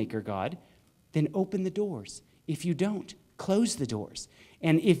filmmaker, God, then open the doors. If you don't, close the doors.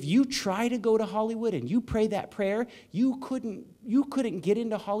 And if you try to go to Hollywood and you pray that prayer, you couldn't get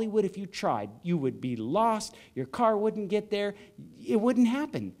into Hollywood if you tried. You would be lost. Your car wouldn't get there. It wouldn't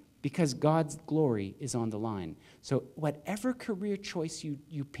happen because God's glory is on the line. So whatever career choice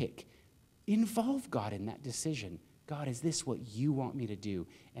you pick, involve God in that decision. God, is this what you want me to do?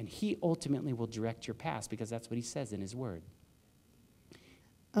 And he ultimately will direct your path because that's what he says in his word.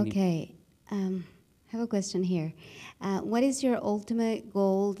 Okay. I have a question here. What is your ultimate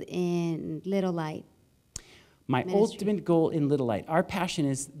goal in Little Light? My Ministry. ultimate goal in Little Light, our passion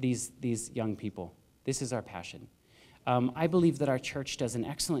is these young people. This is our passion. I believe that our church does an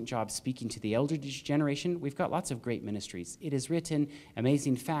excellent job speaking to the elder generation. We've got lots of great ministries. It is written,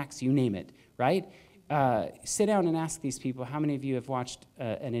 amazing facts, you name it, right? Sit down and ask these people, how many of you have watched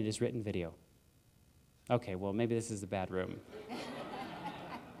an It Is Written video? Okay, well, maybe this is a bad room.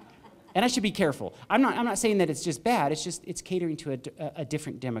 And I should be careful. I'm not saying that it's just bad. It's catering to a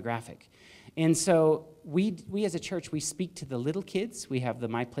different demographic. And so we as a church, we speak to the little kids. We have the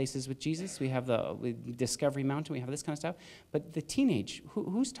My Places with Jesus. We have the Discovery Mountain. We have this kind of stuff. But the teenage,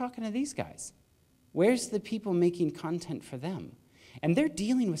 who's talking to these guys? Where's the people making content for them? And they're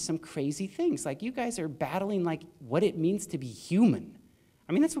dealing with some crazy things. Like you guys are battling like what it means to be human.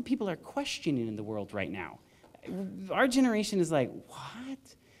 I mean, that's what people are questioning in the world right now. Our generation is like, what?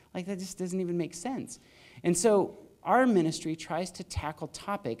 Like that just doesn't even make sense. And so our ministry tries to tackle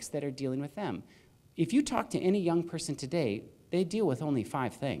topics that are dealing with them. If you talk to any young person today, they deal with only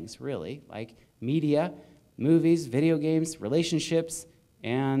 5 things, really, like media, movies, video games, relationships,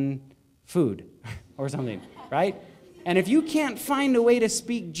 and food or something, right? And if you can't find a way to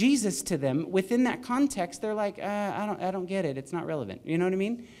speak Jesus to them within that context, they're like, I don't get it. It's not relevant. You know what I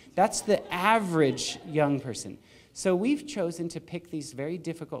mean? That's the average young person. So we've chosen to pick these very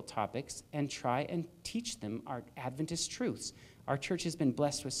difficult topics and try and teach them our Adventist truths. Our church has been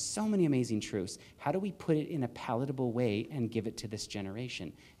blessed with so many amazing truths. How do we put it in a palatable way and give it to this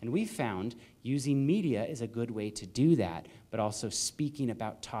generation? And we found using media is a good way to do that, but also speaking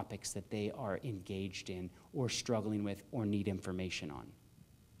about topics that they are engaged in or struggling with or need information on.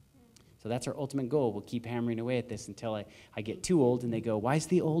 So that's our ultimate goal. We'll keep hammering away at this until I get too old and they go, why's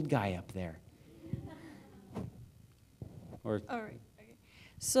the old guy up there? Or all right. Okay.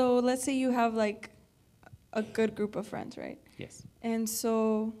 So let's say you have like a good group of friends, right? yes. And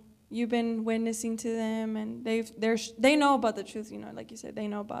so you've been witnessing to them, and they know about the truth, you know, like you said, they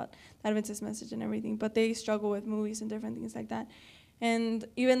know about the Adventist message and everything, but they struggle with movies and different things like that. And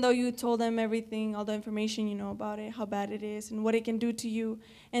even though you told them everything, all the information you know about it, how bad it is, and what it can do to you,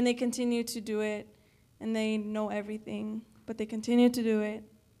 and they continue to do it, and they know everything, but they continue to do it,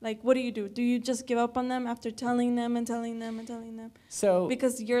 like, what do? Do you just give up on them after telling them and telling them and telling them? So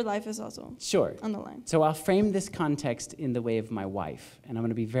Because your life is also sure. on the line. So I'll frame this context in the way of my wife, and I'm going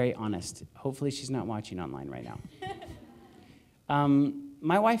to be very honest. Hopefully she's not watching online right now.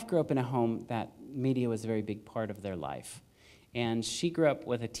 My wife grew up in a home that media was a very big part of their life. And she grew up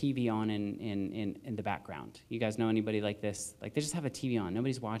with a TV on in the background. You guys know anybody like this? Like, they just have a TV on.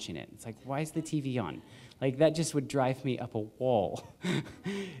 Nobody's watching it. It's like, why is the TV on? Like, that just would drive me up a wall.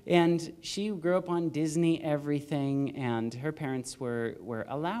 And she grew up on Disney everything, and her parents were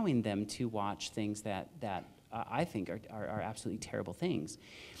allowing them to watch things that I think are absolutely terrible things.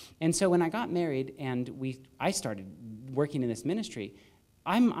 And so when I got married and I started working in this ministry,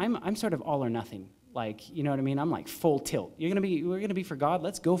 I'm sort of all or nothing. Like, you know what I mean? I'm like full tilt. We're gonna be for God.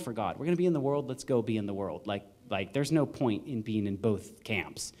 Let's go for God. We're gonna be in the world. Let's go be in the world. Like there's no point in being in both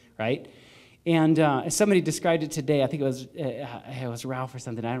camps, right? And somebody described it today. I think it was Ralph or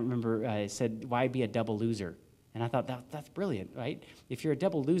something. I don't remember. Said, "Why be a double loser?" And I thought that's brilliant, right? If you're a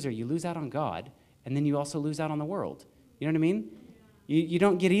double loser, you lose out on God, and then you also lose out on the world. You know what I mean? You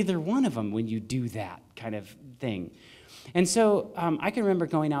don't get either one of them when you do that kind of thing. And so I can remember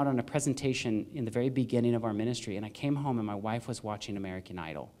going out on a presentation in the very beginning of our ministry, and I came home, and my wife was watching American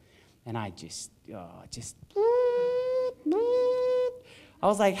Idol. And I I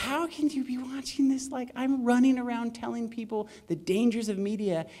was like, how can you be watching this? Like, I'm running around telling people the dangers of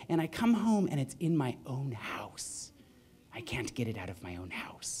media, and I come home, and it's in my own house. I can't get it out of my own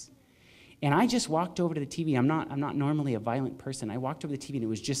house. And I just walked over to the TV. I'm not normally a violent person. I walked over to the TV, and it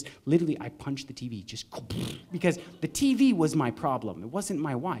was just literally I punched the TV just because the TV was my problem. It wasn't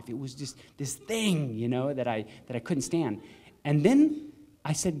my wife. It was just this thing, you know, that I couldn't stand. And then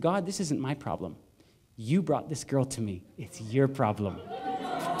I said, God, this isn't my problem. You brought this girl to me. It's your problem.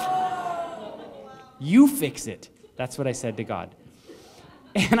 You fix it. That's what I said to God.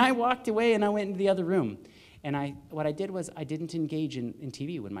 And I walked away and I went into the other room. And what I did was I didn't engage in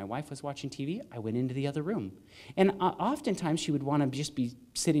TV. When my wife was watching TV, I went into the other room. And oftentimes she would want to just be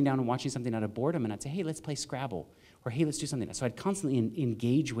sitting down and watching something out of boredom, and I'd say, hey, let's play Scrabble, or hey, let's do something. So I'd constantly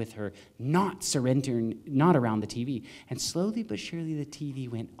engage with her, not surrendering, not around the TV. And slowly but surely the TV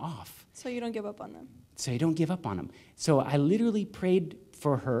went off. So you don't give up on them. So you don't give up on them. So I literally prayed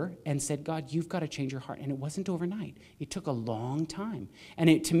for her and said, God, you've got to change her heart. And it wasn't overnight. It took a long time.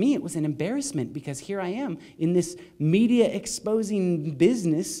 And to me, it was an embarrassment because here I am in this media exposing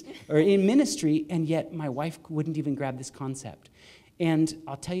business or in ministry, and yet my wife wouldn't even grab this concept. And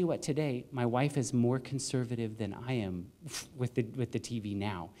I'll tell you what, today, my wife is more conservative than I am with the TV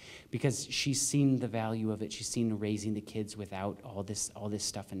now, because she's seen the value of it. She's seen raising the kids without all this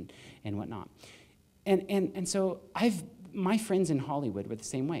stuff and whatnot. And so my friends in Hollywood were the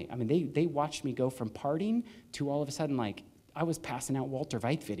same way. I mean, they watched me go from partying to all of a sudden, like, I was passing out Walter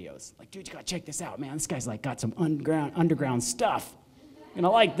White videos. Like, dude, you gotta check this out, man. This guy's like got some underground stuff. And I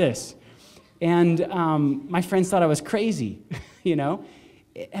like this. And my friends thought I was crazy, you know?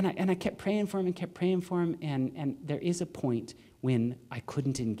 And I kept praying for him and kept praying for him. And there is a point when I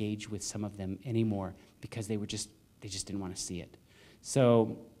couldn't engage with some of them anymore because they just didn't want to see it.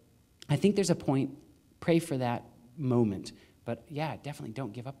 So I think there's a point. Pray for that moment. But yeah, definitely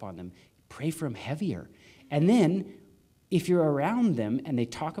don't give up on them. Pray for them heavier. And then if you're around them and they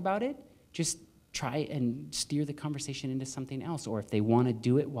talk about it, just try and steer the conversation into something else. Or if they want to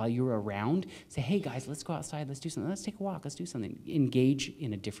do it while you're around, say, hey guys, let's go outside, let's do something. Let's take a walk, let's do something. Engage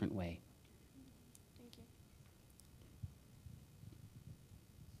in a different way. Thank you.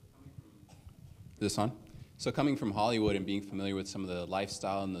 This on? So coming from Hollywood and being familiar with some of the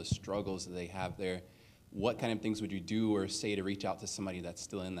lifestyle and the struggles that they have there, what kind of things would you do or say to reach out to somebody that's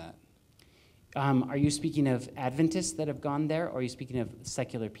still in that? Are you speaking of Adventists that have gone there, or are you speaking of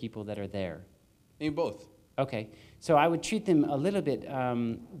secular people that are there? Maybe both. Okay, so I would treat them a little bit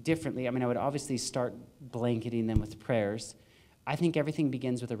differently. I mean, I would obviously start blanketing them with prayers. I think everything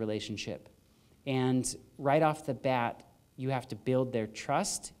begins with a relationship. And right off the bat, you have to build their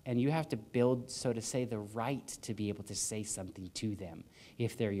trust, and you have to build, so to say, the right to be able to say something to them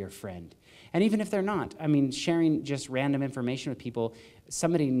if they're your friend. And even if they're not, I mean, sharing just random information with people.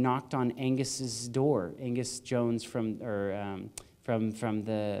 Somebody knocked on Angus's door, Angus Jones from the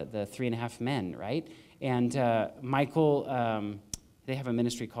 3.5 Men, right? And Michael, they have a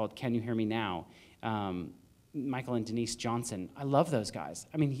ministry called Can You Hear Me Now? Michael and Denise Johnson. I love those guys.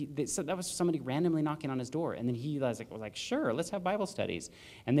 I mean, so that was somebody randomly knocking on his door, and then he was like, sure, let's have Bible studies.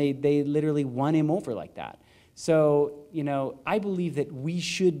 And they literally won him over like that. So, you know, I believe that we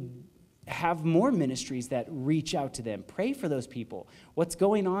should have more ministries that reach out to them. Pray for those people. What's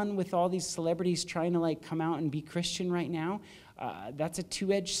going on with all these celebrities trying to like come out and be Christian right now? That's a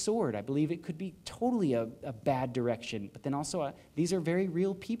two-edged sword. I believe it could be totally a bad direction, but then also these are very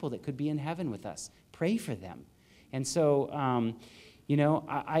real people that could be in heaven with us. Pray for them. And so, you know,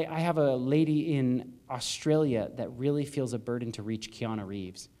 I have a lady in Australia that really feels a burden to reach Keanu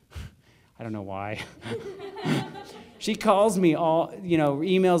Reeves. I don't know why. She calls me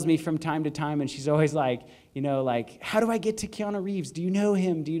emails me from time to time, and she's always like, you know, like, how do I get to Keanu Reeves? Do you know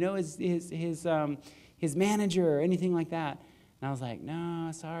him? Do you know his manager or anything like that? And I was like,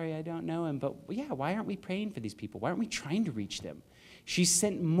 no, sorry, I don't know him. But yeah, why aren't we praying for these people? Why aren't we trying to reach them? She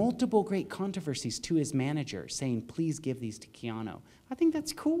sent multiple great controversies to his manager saying, please give these to Keanu. I think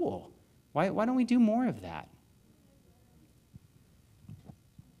that's cool. Why don't we do more of that?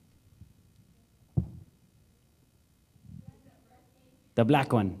 The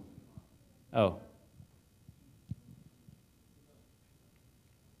black one. Oh.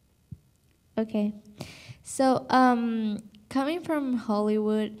 Okay. So, coming from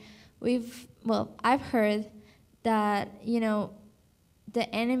Hollywood, I've heard that, you know, the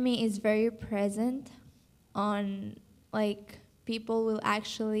enemy is very present on, like, people will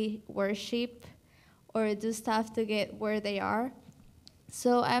actually worship or do stuff to get where they are.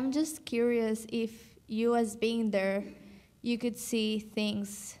 So I'm just curious if you, as being there, you could see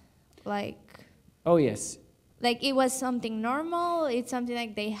things like... Oh, yes. Like it was something normal, it's something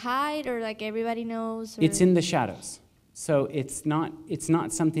like they hide, or like everybody knows? Or? It's in the shadows. So it's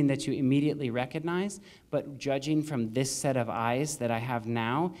not something that you immediately recognize, but judging from this set of eyes that I have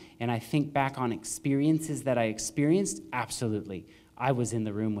now, and I think back on experiences that I experienced, absolutely. I was in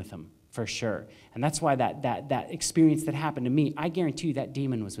the room with them, for sure. And that's why that experience that happened to me, I guarantee you that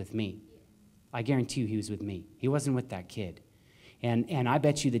demon was with me. I guarantee you he was with me. He wasn't with that kid. And I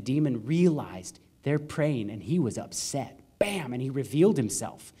bet you the demon realized they're praying, and he was upset. Bam, and he revealed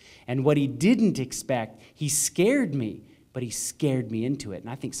himself. And what he didn't expect, he scared me, but he scared me into it. And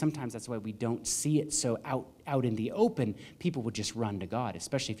I think sometimes that's why we don't see it so out in the open. People would just run to God,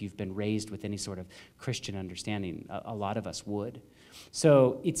 especially if you've been raised with any sort of Christian understanding. A lot of us would.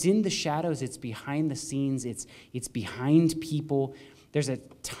 So it's in the shadows, it's behind the scenes, it's behind people. There's a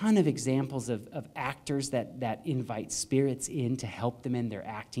ton of examples of actors that invite spirits in to help them in their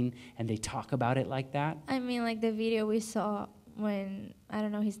acting, and they talk about it like that. I mean, like the video we saw when, I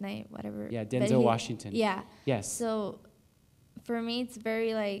don't know his name, whatever. Yeah, Denzel Washington. Yeah. Yes. So for me, it's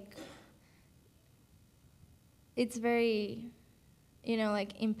very like, it's very,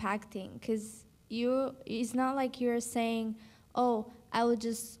 like impacting, because it's not like you're saying, oh, I will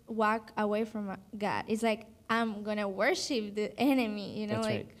just walk away from God. It's like, I'm going to worship the enemy, That's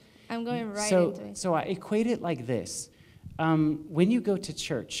like right. I'm going right so, into it. So I equate it like this. When you go to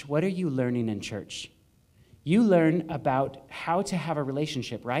church, what are you learning in church? You learn about how to have a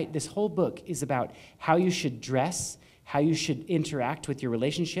relationship, right? This whole book is about how you should dress, how you should interact with your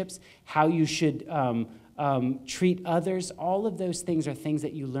relationships, how you should treat others. All of those things are things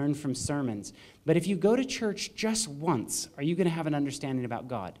that you learn from sermons. But if you go to church just once, are you going to have an understanding about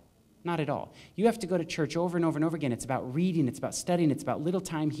God? Not at all. You have to go to church over and over and over again. It's about reading, it's about studying, it's about little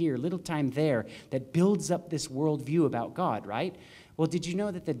time here, little time there, that builds up this worldview about God, right? Well, did you know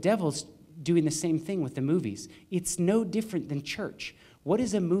that the devil's doing the same thing with the movies? It's no different than church. What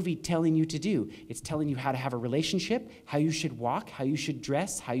is a movie telling you to do? It's telling you how to have a relationship, how you should walk, how you should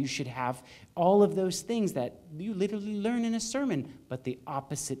dress, how you should have all of those things that you literally learn in a sermon, but the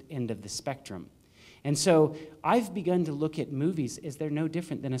opposite end of the spectrum. And so I've begun to look at movies as they're no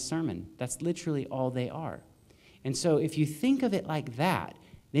different than a sermon. That's literally all they are. And so if you think of it like that,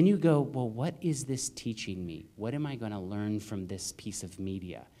 then you go, well, what is this teaching me? What am I going to learn from this piece of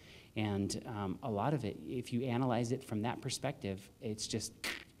media? And a lot of it, if you analyze it from that perspective, it's just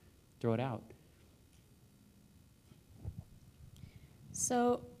throw it out.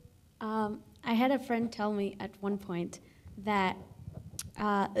 So I had a friend tell me at one point that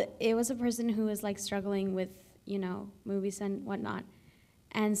it was a person who was like struggling with, movies and whatnot.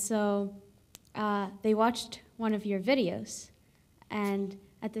 And so they watched one of your videos. And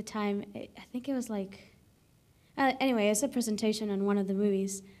at the time, I think it was like, anyway, it's a presentation on one of the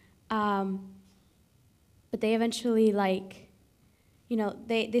movies. But they eventually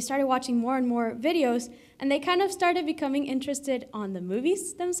they started watching more and more videos, and they kind of started becoming interested on the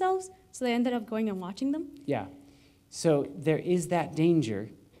movies themselves. So they ended up going and watching them. Yeah. So there is that danger,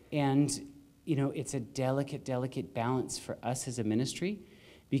 and it's a delicate balance for us as a ministry,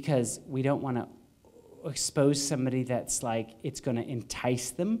 because we don't want to expose somebody that's like, it's going to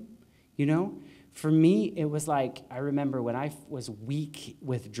entice them, For me, it was like, I remember when I was weak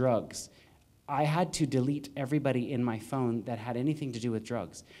with drugs, I had to delete everybody in my phone that had anything to do with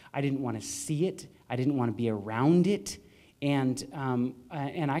drugs. I didn't want to see it. I didn't want to be around it. And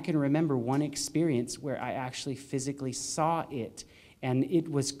I can remember one experience where I actually physically saw it, and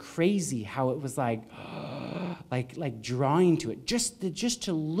it was crazy how it was like drawing to it, just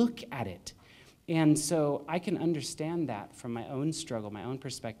to look at it. And so I can understand that from my own struggle, my own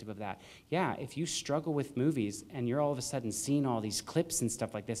perspective of that. Yeah, if you struggle with movies and you're all of a sudden seeing all these clips and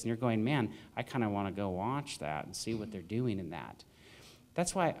stuff like this, and you're going, man, I kind of want to go watch that and see what they're doing in that.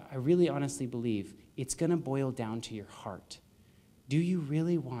 That's why I really honestly believe it's going to boil down to your heart. Do you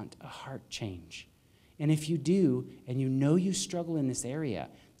really want a heart change? And if you do, and you struggle in this area,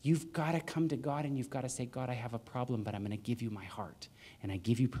 you've got to come to God and you've got to say, God, I have a problem, but I'm going to give you my heart, and I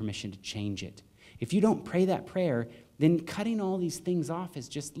give you permission to change it. If you don't pray that prayer, then cutting all these things off is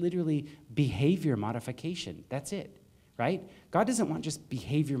just literally behavior modification. That's it, right? God doesn't want just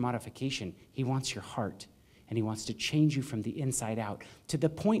behavior modification. He wants your heart. And he wants to change you from the inside out, to the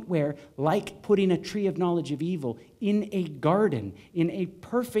point where, like putting a tree of knowledge of evil in a garden, in a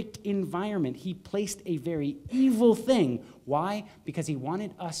perfect environment, he placed a very evil thing. Why? Because he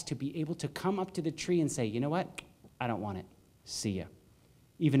wanted us to be able to come up to the tree and say, you know what? I don't want it. See ya.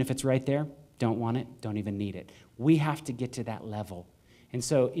 Even if it's right there, don't want it, don't even need it. We have to get to that level. And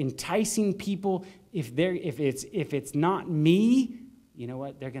so enticing people, if it's not me, you know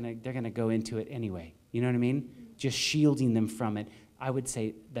what? They're gonna go into it anyway. You know what I mean? Just shielding them from it. I would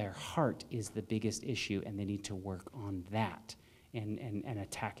say their heart is the biggest issue, and they need to work on that and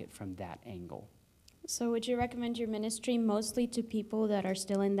attack it from that angle. So would you recommend your ministry mostly to people that are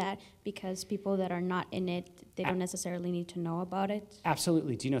still in that, because people that are not in it, they don't necessarily need to know about it?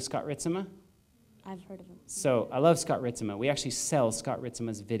 Absolutely. Do you know Scott Ritzema? I've heard of him. So I love Scott Ritzema. We actually sell Scott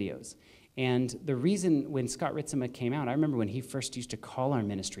Ritzema's videos. And the reason when Scott Ritzema came out, I remember when he first used to call our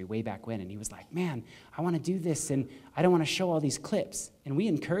ministry way back when, and he was like, man, I want to do this, and I don't want to show all these clips. And we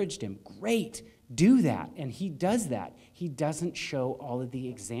encouraged him, great, do that. And he does that. He doesn't show all of the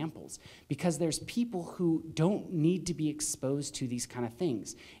examples because there's people who don't need to be exposed to these kind of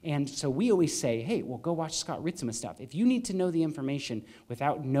things. And so we always say, hey, well, go watch Scott Ritzema stuff. If you need to know the information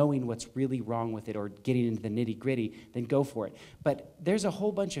without knowing what's really wrong with it or getting into the nitty-gritty, then go for it. But there's a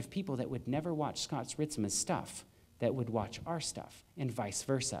whole bunch of people that would never watch Scott Ritzema's stuff that would watch our stuff, and vice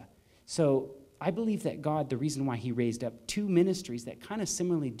versa. So I believe that God, the reason why he raised up two ministries that kind of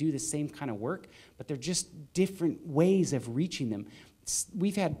similarly do the same kind of work, but they're just different ways of reaching them.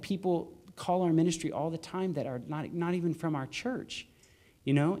 We've had people call our ministry all the time that are not even from our church,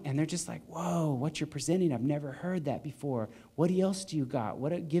 you know, and they're just like, whoa, what you're presenting, I've never heard that before. What else do you got?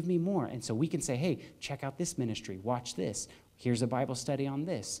 Give me more. And so we can say, hey, check out this ministry, watch this. Here's a Bible study on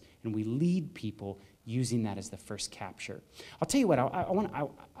this. And we lead people using that as the first capture. I'll tell you what, I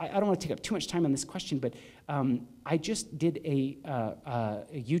don't want to take up too much time on this question, but I just did a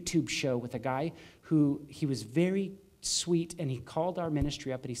YouTube show with a guy who, he was very sweet, and he called our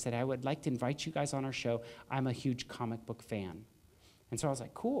ministry up and he said, I would like to invite you guys on our show. I'm a huge comic book fan. And so I was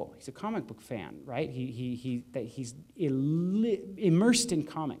like, cool, he's a comic book fan, right? He's immersed in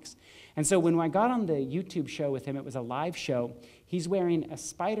comics. And so when I got on the YouTube show with him, it was a live show. He's wearing a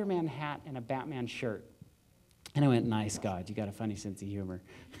Spider-Man hat and a Batman shirt. And I went, nice, God, you got a funny sense of humor.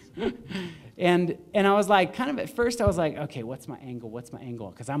 and I was like, kind of at first, I was like, okay, what's my angle?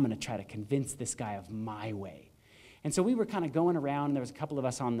 Because I'm going to try to convince this guy of my way. And so we were kind of going around, and there was a couple of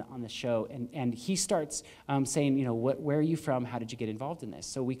us on the show, and he starts saying, you know, where are you from? How did you get involved in this?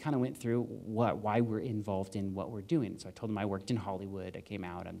 So we kind of went through why we're involved in what we're doing. So I told him I worked in Hollywood, I came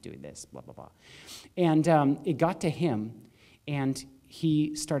out, I'm doing this, blah, blah, blah. And it got to him, and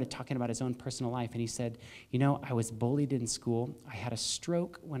he started talking about his own personal life, and he said, you know, I was bullied in school. I had a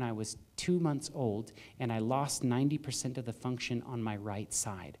stroke when I was 2 months old, and I lost 90% of the function on my right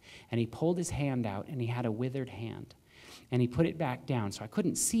side. And he pulled his hand out, and he had a withered hand. And he put it back down, so I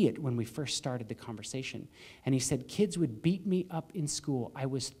couldn't see it when we first started the conversation. And he said, kids would beat me up in school. I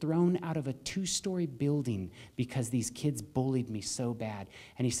was thrown out of a 2-story building because these kids bullied me so bad.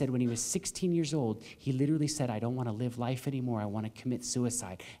 And he said when he was 16 years old, he literally said, I don't want to live life anymore. I want to commit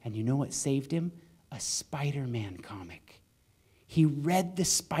suicide. And you know what saved him? A Spider-Man comic. He read the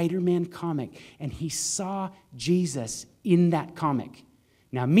Spider-Man comic, and he saw Jesus in that comic.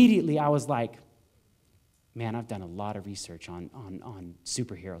 Now, immediately, I was like, man, I've done a lot of research on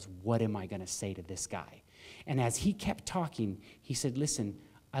superheroes. What am I going to say to this guy? And as he kept talking, he said, listen,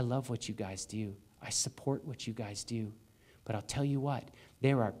 I love what you guys do. I support what you guys do. But I'll tell you what,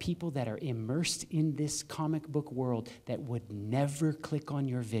 there are people that are immersed in this comic book world that would never click on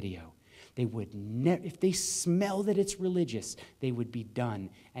your video. They would never, if they smell that it's religious, they would be done.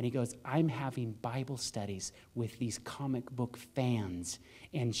 And he goes, I'm having Bible studies with these comic book fans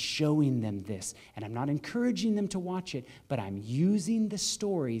and showing them this. And I'm not encouraging them to watch it, but I'm using the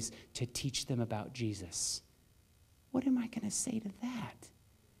stories to teach them about Jesus. What am I going to say to that?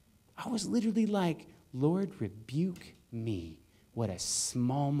 I was literally like, Lord, rebuke me. What a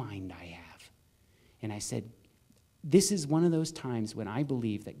small mind I have. And I said, this is one of those times when I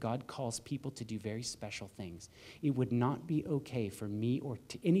believe that God calls people to do very special things. It would not be okay for me or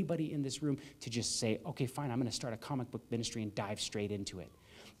to anybody in this room to just say, okay, fine, I'm going to start a comic book ministry and dive straight into it.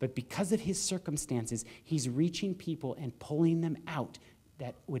 But because of his circumstances, he's reaching people and pulling them out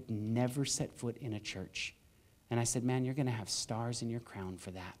that would never set foot in a church. And I said, man, you're going to have stars in your crown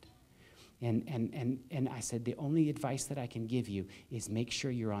for that. And I said, the only advice that I can give you is make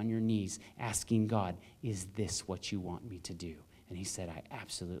sure you're on your knees asking God, is this what you want me to do? And he said, I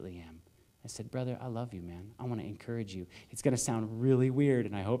absolutely am. I said, brother, I love you, man. I want to encourage you. It's going to sound really weird,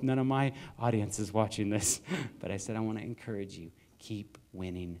 and I hope none of my audience is watching this. But I said, I want to encourage you. Keep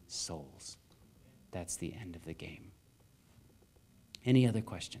winning souls. That's the end of the game. Any other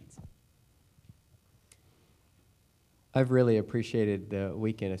questions? I've really appreciated the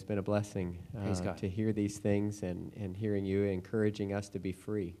weekend. It's been a blessing Praise God. To hear these things and hearing you encouraging us to be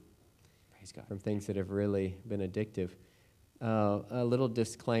free Praise God. from things that have really been addictive. A little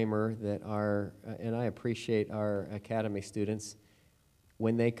disclaimer that and I appreciate our academy students,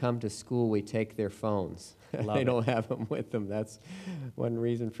 when they come to school, we take their phones. They don't have them with them. That's one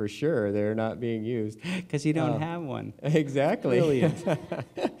reason for sure they're not being used. Because you don't have one. Exactly. Brilliant.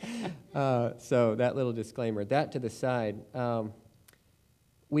 So that little disclaimer. That to the side,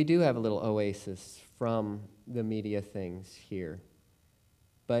 we do have a little oasis from the media things here.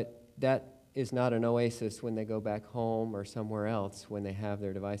 But that is not an oasis when they go back home or somewhere else when they have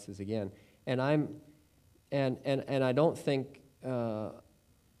their devices again. And I don't think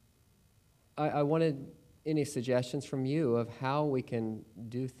I wanted any suggestions from you of how we can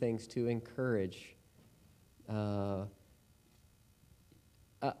do things to encourage a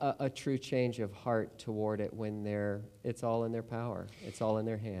true change of heart toward it when it's all in their power, it's all in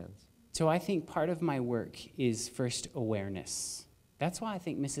their hands. So I think part of my work is first awareness. That's why I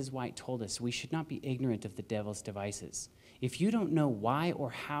think Mrs. White told us we should not be ignorant of the devil's devices. If you don't know why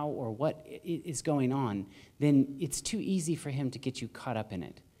or how or what is going on, then it's too easy for him to get you caught up in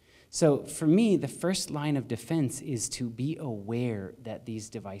it. So for me, the first line of defense is to be aware that these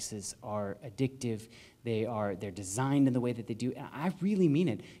devices are addictive. They're designed in the way that they do. And I really mean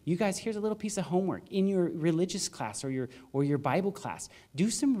it. You guys, here's a little piece of homework in your religious class or your Bible class. Do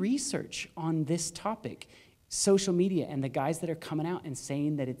some research on this topic. Social media and the guys that are coming out and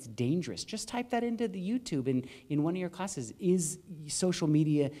saying that it's dangerous. Just type that into the YouTube in one of your classes. Is social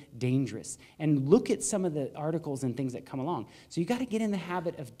media dangerous? And look at some of the articles and things that come along. So you got to get in the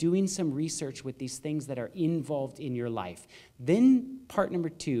habit of doing some research with these things that are involved in your life. Then part number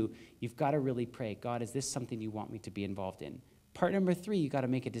 2, you've got to really pray, God, is this something you want me to be involved in? Part number 3, you got to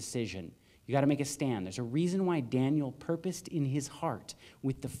make a decision. You got to make a stand. There's a reason why Daniel purposed in his heart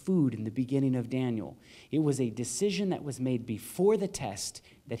with the food in the beginning of Daniel. It was a decision that was made before the test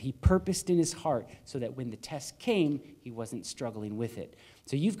that he purposed in his heart so that when the test came, he wasn't struggling with it.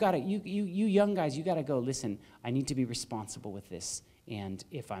 So you've got to, you young guys, you got to go, listen, I need to be responsible with this. And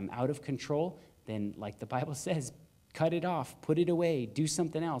if I'm out of control, then like the Bible says, cut it off, put it away, do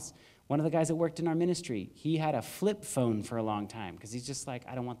something else. One of the guys that worked in our ministry, he had a flip phone for a long time because he's just like,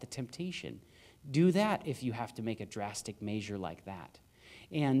 I don't want the temptation. Do that if you have to make a drastic measure like that.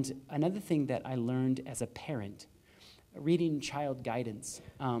 And another thing that I learned as a parent, reading child guidance,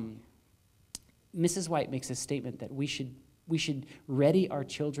 Mrs. White makes a statement that we should ready our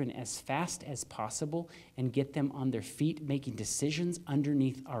children as fast as possible and get them on their feet making decisions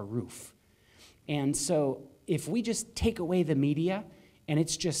underneath our roof. And so if we just take away the media, and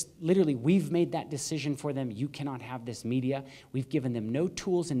it's just literally, we've made that decision for them. You cannot have this media. We've given them no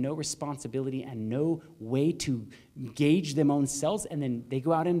tools and no responsibility and no way to gauge them own selves. And then they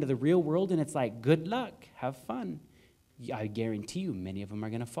go out into the real world and it's like, good luck, have fun. I guarantee you many of them are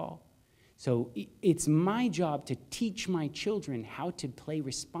going to fall. So it's my job to teach my children how to play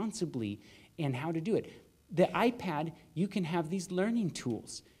responsibly and how to do it. The iPad, you can have these learning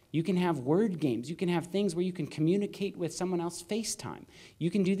tools. You can have word games. You can have things where you can communicate with someone else FaceTime. You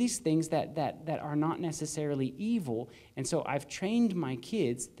can do these things that are not necessarily evil. And so I've trained my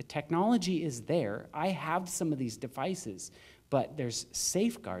kids. The technology is there. I have some of these devices, but there's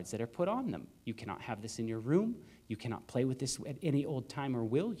safeguards that are put on them. You cannot have this in your room. You cannot play with this at any old time or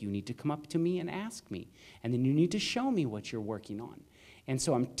will. You need to come up to me and ask me. And then you need to show me what you're working on. And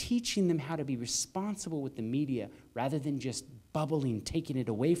so I'm teaching them how to be responsible with the media rather than just bubbling, taking it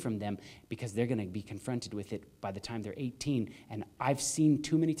away from them because they're going to be confronted with it by the time they're 18. And I've seen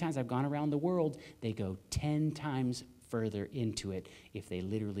too many times, I've gone around the world, they go 10 times further into it if they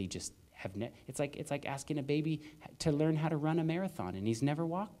literally just have, it's like asking a baby to learn how to run a marathon and he's never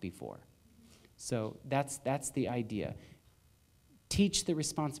walked before. So that's the idea. Teach the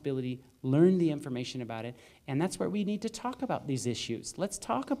responsibility, learn the information about it, and that's where we need to talk about these issues. Let's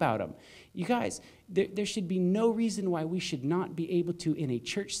talk about them. You guys, there should be no reason why we should not be able to, in a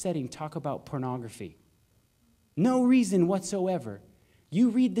church setting, talk about pornography. No reason whatsoever. You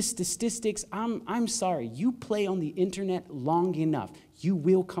read the statistics, I'm sorry, you play on the internet long enough, you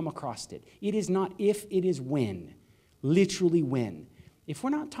will come across it. It is not if, it is when. Literally when. If we're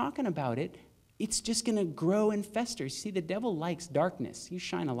not talking about it, it's just going to grow and fester. See, the devil likes darkness. You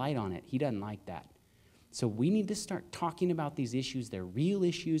shine a light on it. He doesn't like that. So we need to start talking about these issues. They're real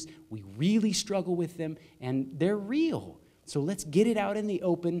issues. We really struggle with them, and they're real. So let's get it out in the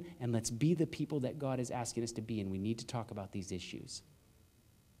open, and let's be the people that God is asking us to be, and we need to talk about these issues.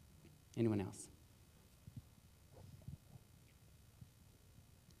 Anyone else?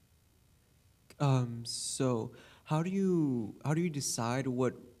 So how do you decide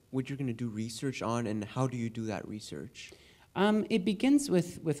what you're going to do research on, and how do you do that research? It begins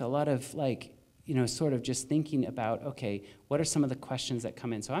with a lot of sort of just thinking about, okay, what are some of the questions that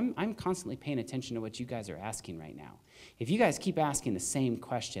come in? So I'm constantly paying attention to what you guys are asking right now. If you guys keep asking the same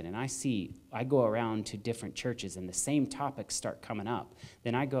question, and I go around to different churches and the same topics start coming up,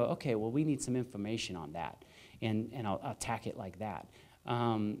 then I go, okay, well, we need some information on that, and I'll attack it like that.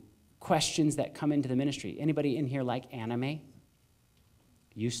 Questions that come into the ministry. Anybody in here like anime?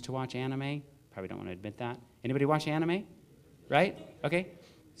 Used to watch anime? Probably don't want to admit that. Anybody watch anime? Right? Okay.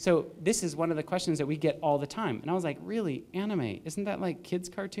 So this is one of the questions that we get all the time. And I was like, really, anime? Isn't that like kids'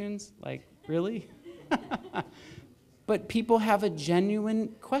 cartoons? Like, really? But people have a genuine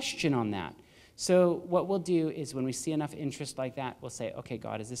question on that. So what we'll do is when we see enough interest like that, we'll say, okay,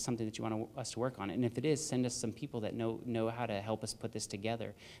 God, is this something that you want us to work on? And if it is, send us some people that know how to help us put this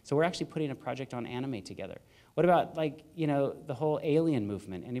together. So we're actually putting a project on anime together. What about, like, you know, the whole alien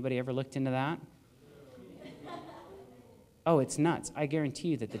movement? Anybody ever looked into that? Oh, it's nuts. I guarantee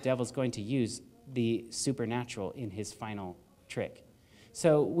you that the devil's going to use the supernatural in his final trick.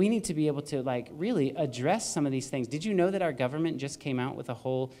 So we need to be able to, like, really address some of these things. Did you know that our government just came out with a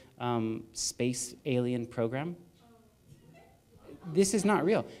whole space alien program? This is not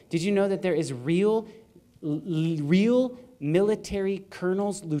real. Did you know that there is real military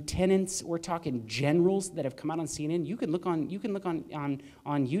colonels, lieutenants, we're talking generals that have come out on CNN? You can look on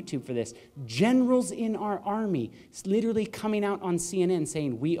YouTube for this. Generals in our army literally coming out on CNN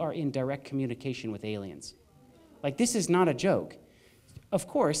saying we are in direct communication with aliens. Like, this is not a joke. Of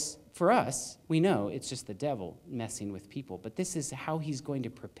course, for us, we know it's just the devil messing with people, but this is how he's going to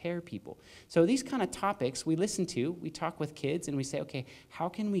prepare people. So these kind of topics we listen to, we talk with kids, and we say, okay, how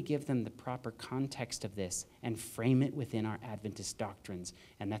can we give them the proper context of this and frame it within our Adventist doctrines?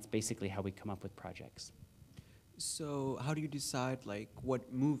 And that's basically how we come up with projects. So how do you decide, like,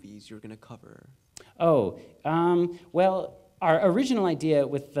 what movies you're going to cover? Oh, well, our original idea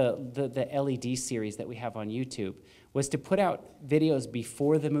with the LED series that we have on YouTube was to put out videos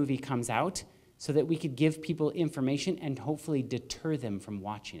before the movie comes out so that we could give people information and hopefully deter them from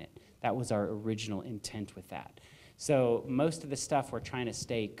watching it. That was our original intent with that. So most of the stuff we're trying to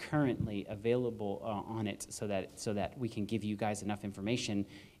stay currently available on it so that we can give you guys enough information.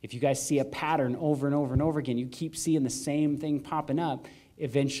 If you guys see a pattern over and over and over again, you keep seeing the same thing popping up,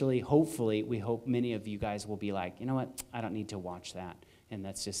 eventually, hopefully, we hope many of you guys will be like, you know what, I don't need to watch that. And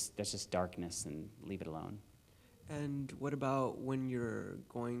that's just darkness, and leave it alone. And what about when you're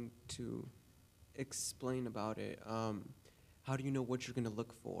going to explain about it? How do you know what you're going to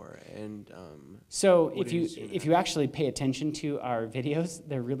look for? And so if you actually pay attention to our videos,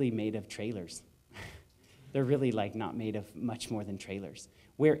 they're really made of trailers. They're really, like, not made of much more than trailers.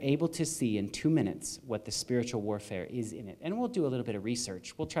 We're able to see in 2 minutes what the spiritual warfare is in it. And we'll do a little bit of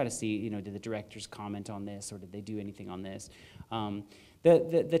research. We'll try to see, you know, did the directors comment on this, or did they do anything on this?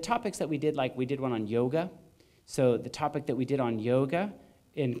 The topics that we did, like, we did one on yoga. So the topic that we did on yoga,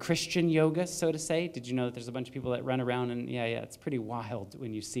 in Christian yoga, so to say, did you know that there's a bunch of people that run around and, yeah, it's pretty wild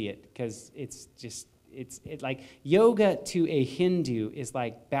when you see it, because it's like yoga to a Hindu is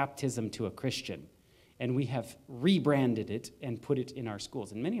like baptism to a Christian. And we have rebranded it and put it in our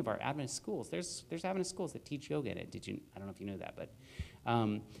schools. And many of our Adventist schools, there's Adventist schools that teach yoga in it. I don't know if you knew that,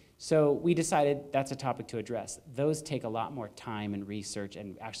 but so we decided that's a topic to address. Those take a lot more time and research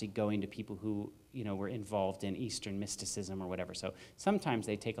and actually going to people who, you know, were involved in Eastern mysticism or whatever. So sometimes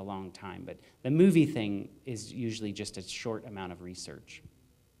they take a long time, but the movie thing is usually just a short amount of research.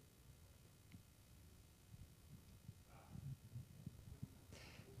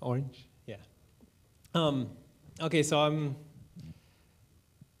 Orange? Yeah. Okay, so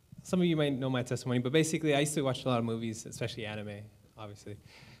some of you might know my testimony, but basically I used to watch a lot of movies, especially anime, obviously.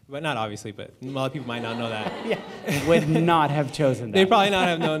 But not obviously, but a lot of people might not know that. Yeah, would not have chosen that. They probably not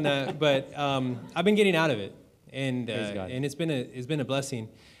have known that, but I've been getting out of it, and it's been a blessing.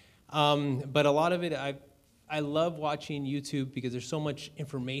 But a lot of it, I love watching YouTube because there's so much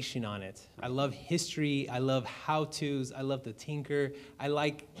information on it. I love history. I love how-tos. I love to tinker. I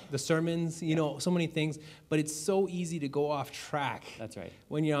like the sermons, you know, so many things. But it's so easy to go off track. That's right.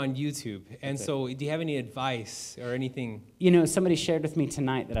 When you're on YouTube. And so do you have any advice or anything? You know, somebody shared with me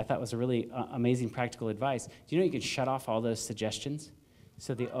tonight that I thought was a really amazing practical advice. Do you know you can shut off all those suggestions?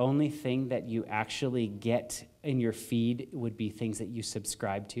 So the only thing that you actually get in your feed would be things that you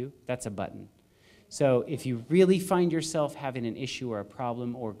subscribe to. That's a button. So if you really find yourself having an issue or a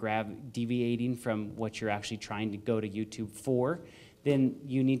problem or deviating from what you're actually trying to go to YouTube for, then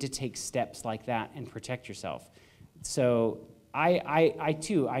you need to take steps like that and protect yourself. So I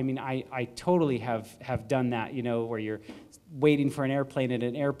too, I mean, I totally have done that, you know, where you're waiting for an airplane at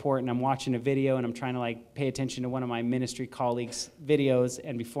an airport and I'm watching a video and I'm trying to, like, pay attention to one of my ministry colleagues' videos,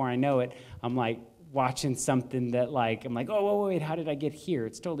 and before I know it, I'm, like, watching something that, like, I'm like, oh, wait, how did I get here?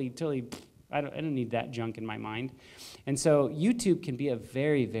 It's totally I don't need that junk in my mind. And so YouTube can be a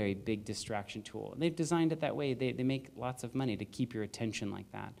very, very big distraction tool. And they've designed it that way. They make lots of money to keep your attention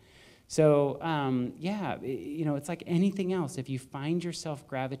like that. So, yeah, you know, it's like anything else. If you find yourself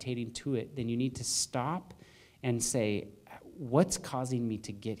gravitating to it, then you need to stop and say, what's causing me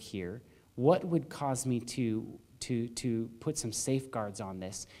to get here? What would cause me to to put some safeguards on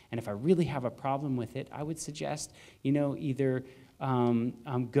this. And if I really have a problem with it, I would suggest, either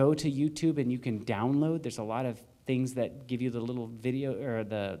go to YouTube and you can download. There's a lot of things that give you the little video or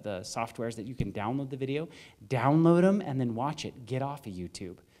the softwares that you can download the video. Download them and then watch it. Get off of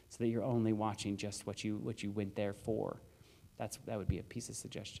YouTube so that you're only watching just what you went there for. That would be a piece of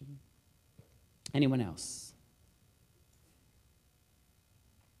suggestion. Anyone else?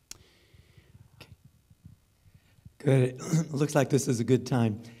 Good. It looks like this is a good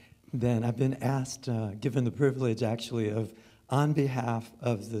time. Then I've been asked, given the privilege actually of, on behalf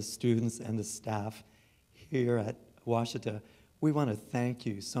of the students and the staff here at Ouachita, we want to thank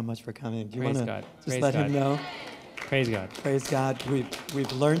you so much for coming. Do you want to just let him know? Praise God. Praise God.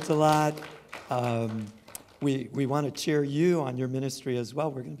 We've learned a lot. We want to cheer you on your ministry as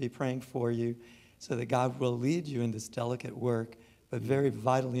well. We're going to be praying for you so that God will lead you in this delicate work, but very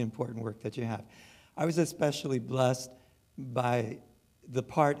vitally important work that you have. I was especially blessed by the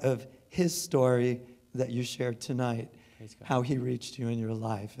part of his story that you shared tonight, how he reached you in your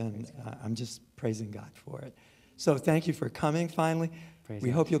life, and I'm just praising God for it. So thank you for coming finally. We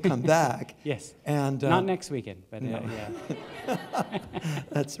hope you'll come back. Yes. And not next weekend, but no. yeah.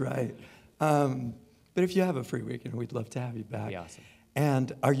 That's right. But if you have a free weekend, we'd love to have you back. That'd be awesome.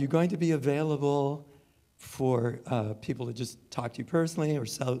 And are you going to be available for people to just talk to you personally or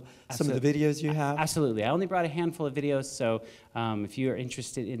sell some of the videos you have? Absolutely. I only brought a handful of videos, so if you are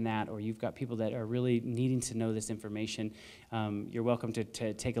interested in that or you've got people that are really needing to know this information, you're welcome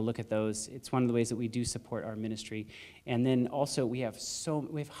to take a look at those. It's one of the ways that we do support our ministry. And then also we have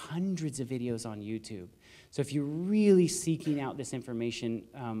hundreds of videos on YouTube. So if you're really seeking out this information,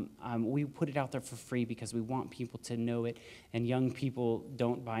 we put it out there for free because we want people to know it. And young people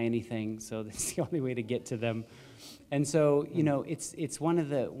don't buy anything, so that's the only way to get to them. And so, it's one of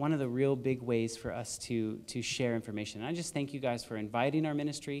the real big ways for us to share information. And I just thank you guys for inviting our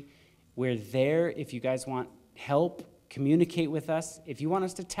ministry. We're there if you guys want help. Communicate with us. If you want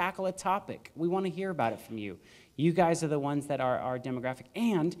us to tackle a topic, we want to hear about it from you. You guys are the ones that are our demographic.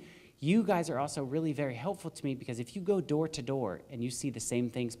 And you guys are also really very helpful to me because if you go door to door and you see the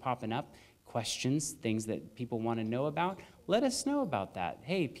same things popping up, questions, things that people want to know about, let us know about that.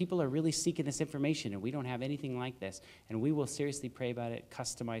 Hey, people are really seeking this information and we don't have anything like this. And we will seriously pray about it,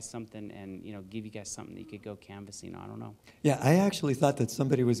 customize something, and give you guys something that you could go canvassing. I don't know. Yeah, I actually thought that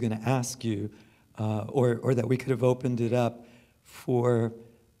somebody was going to ask you or that we could have opened it up for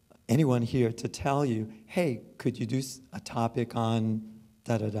anyone here to tell you, hey, could you do a topic on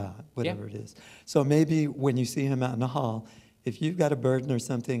da-da-da, whatever it is. So maybe when you see him out in the hall, if you've got a burden or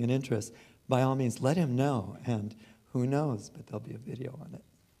something, an interest, by all means, let him know. And who knows, but there'll be a video on it.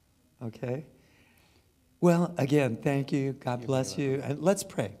 Okay? Well, again, thank you. God bless you. And let's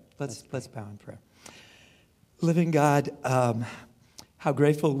pray. Let's bow in prayer. Living God, how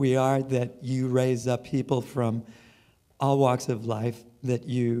grateful we are that you raise up people from all walks of life, that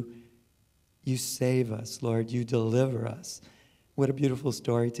you save us, Lord. You deliver us. What a beautiful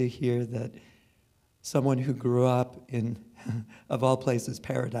story to hear that someone who grew up in, of all places,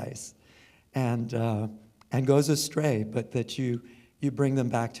 paradise, and goes astray, but that you bring them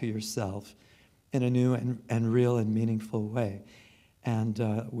back to yourself in a new and real and meaningful way. And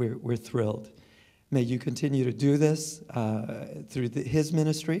we're thrilled. May you continue to do this through his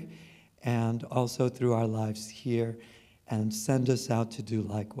ministry and also through our lives here, and send us out to do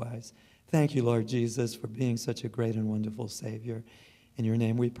likewise. Thank you, Lord Jesus, for being such a great and wonderful Savior. In your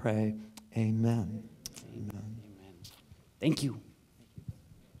name we pray, amen. Amen. Thank you.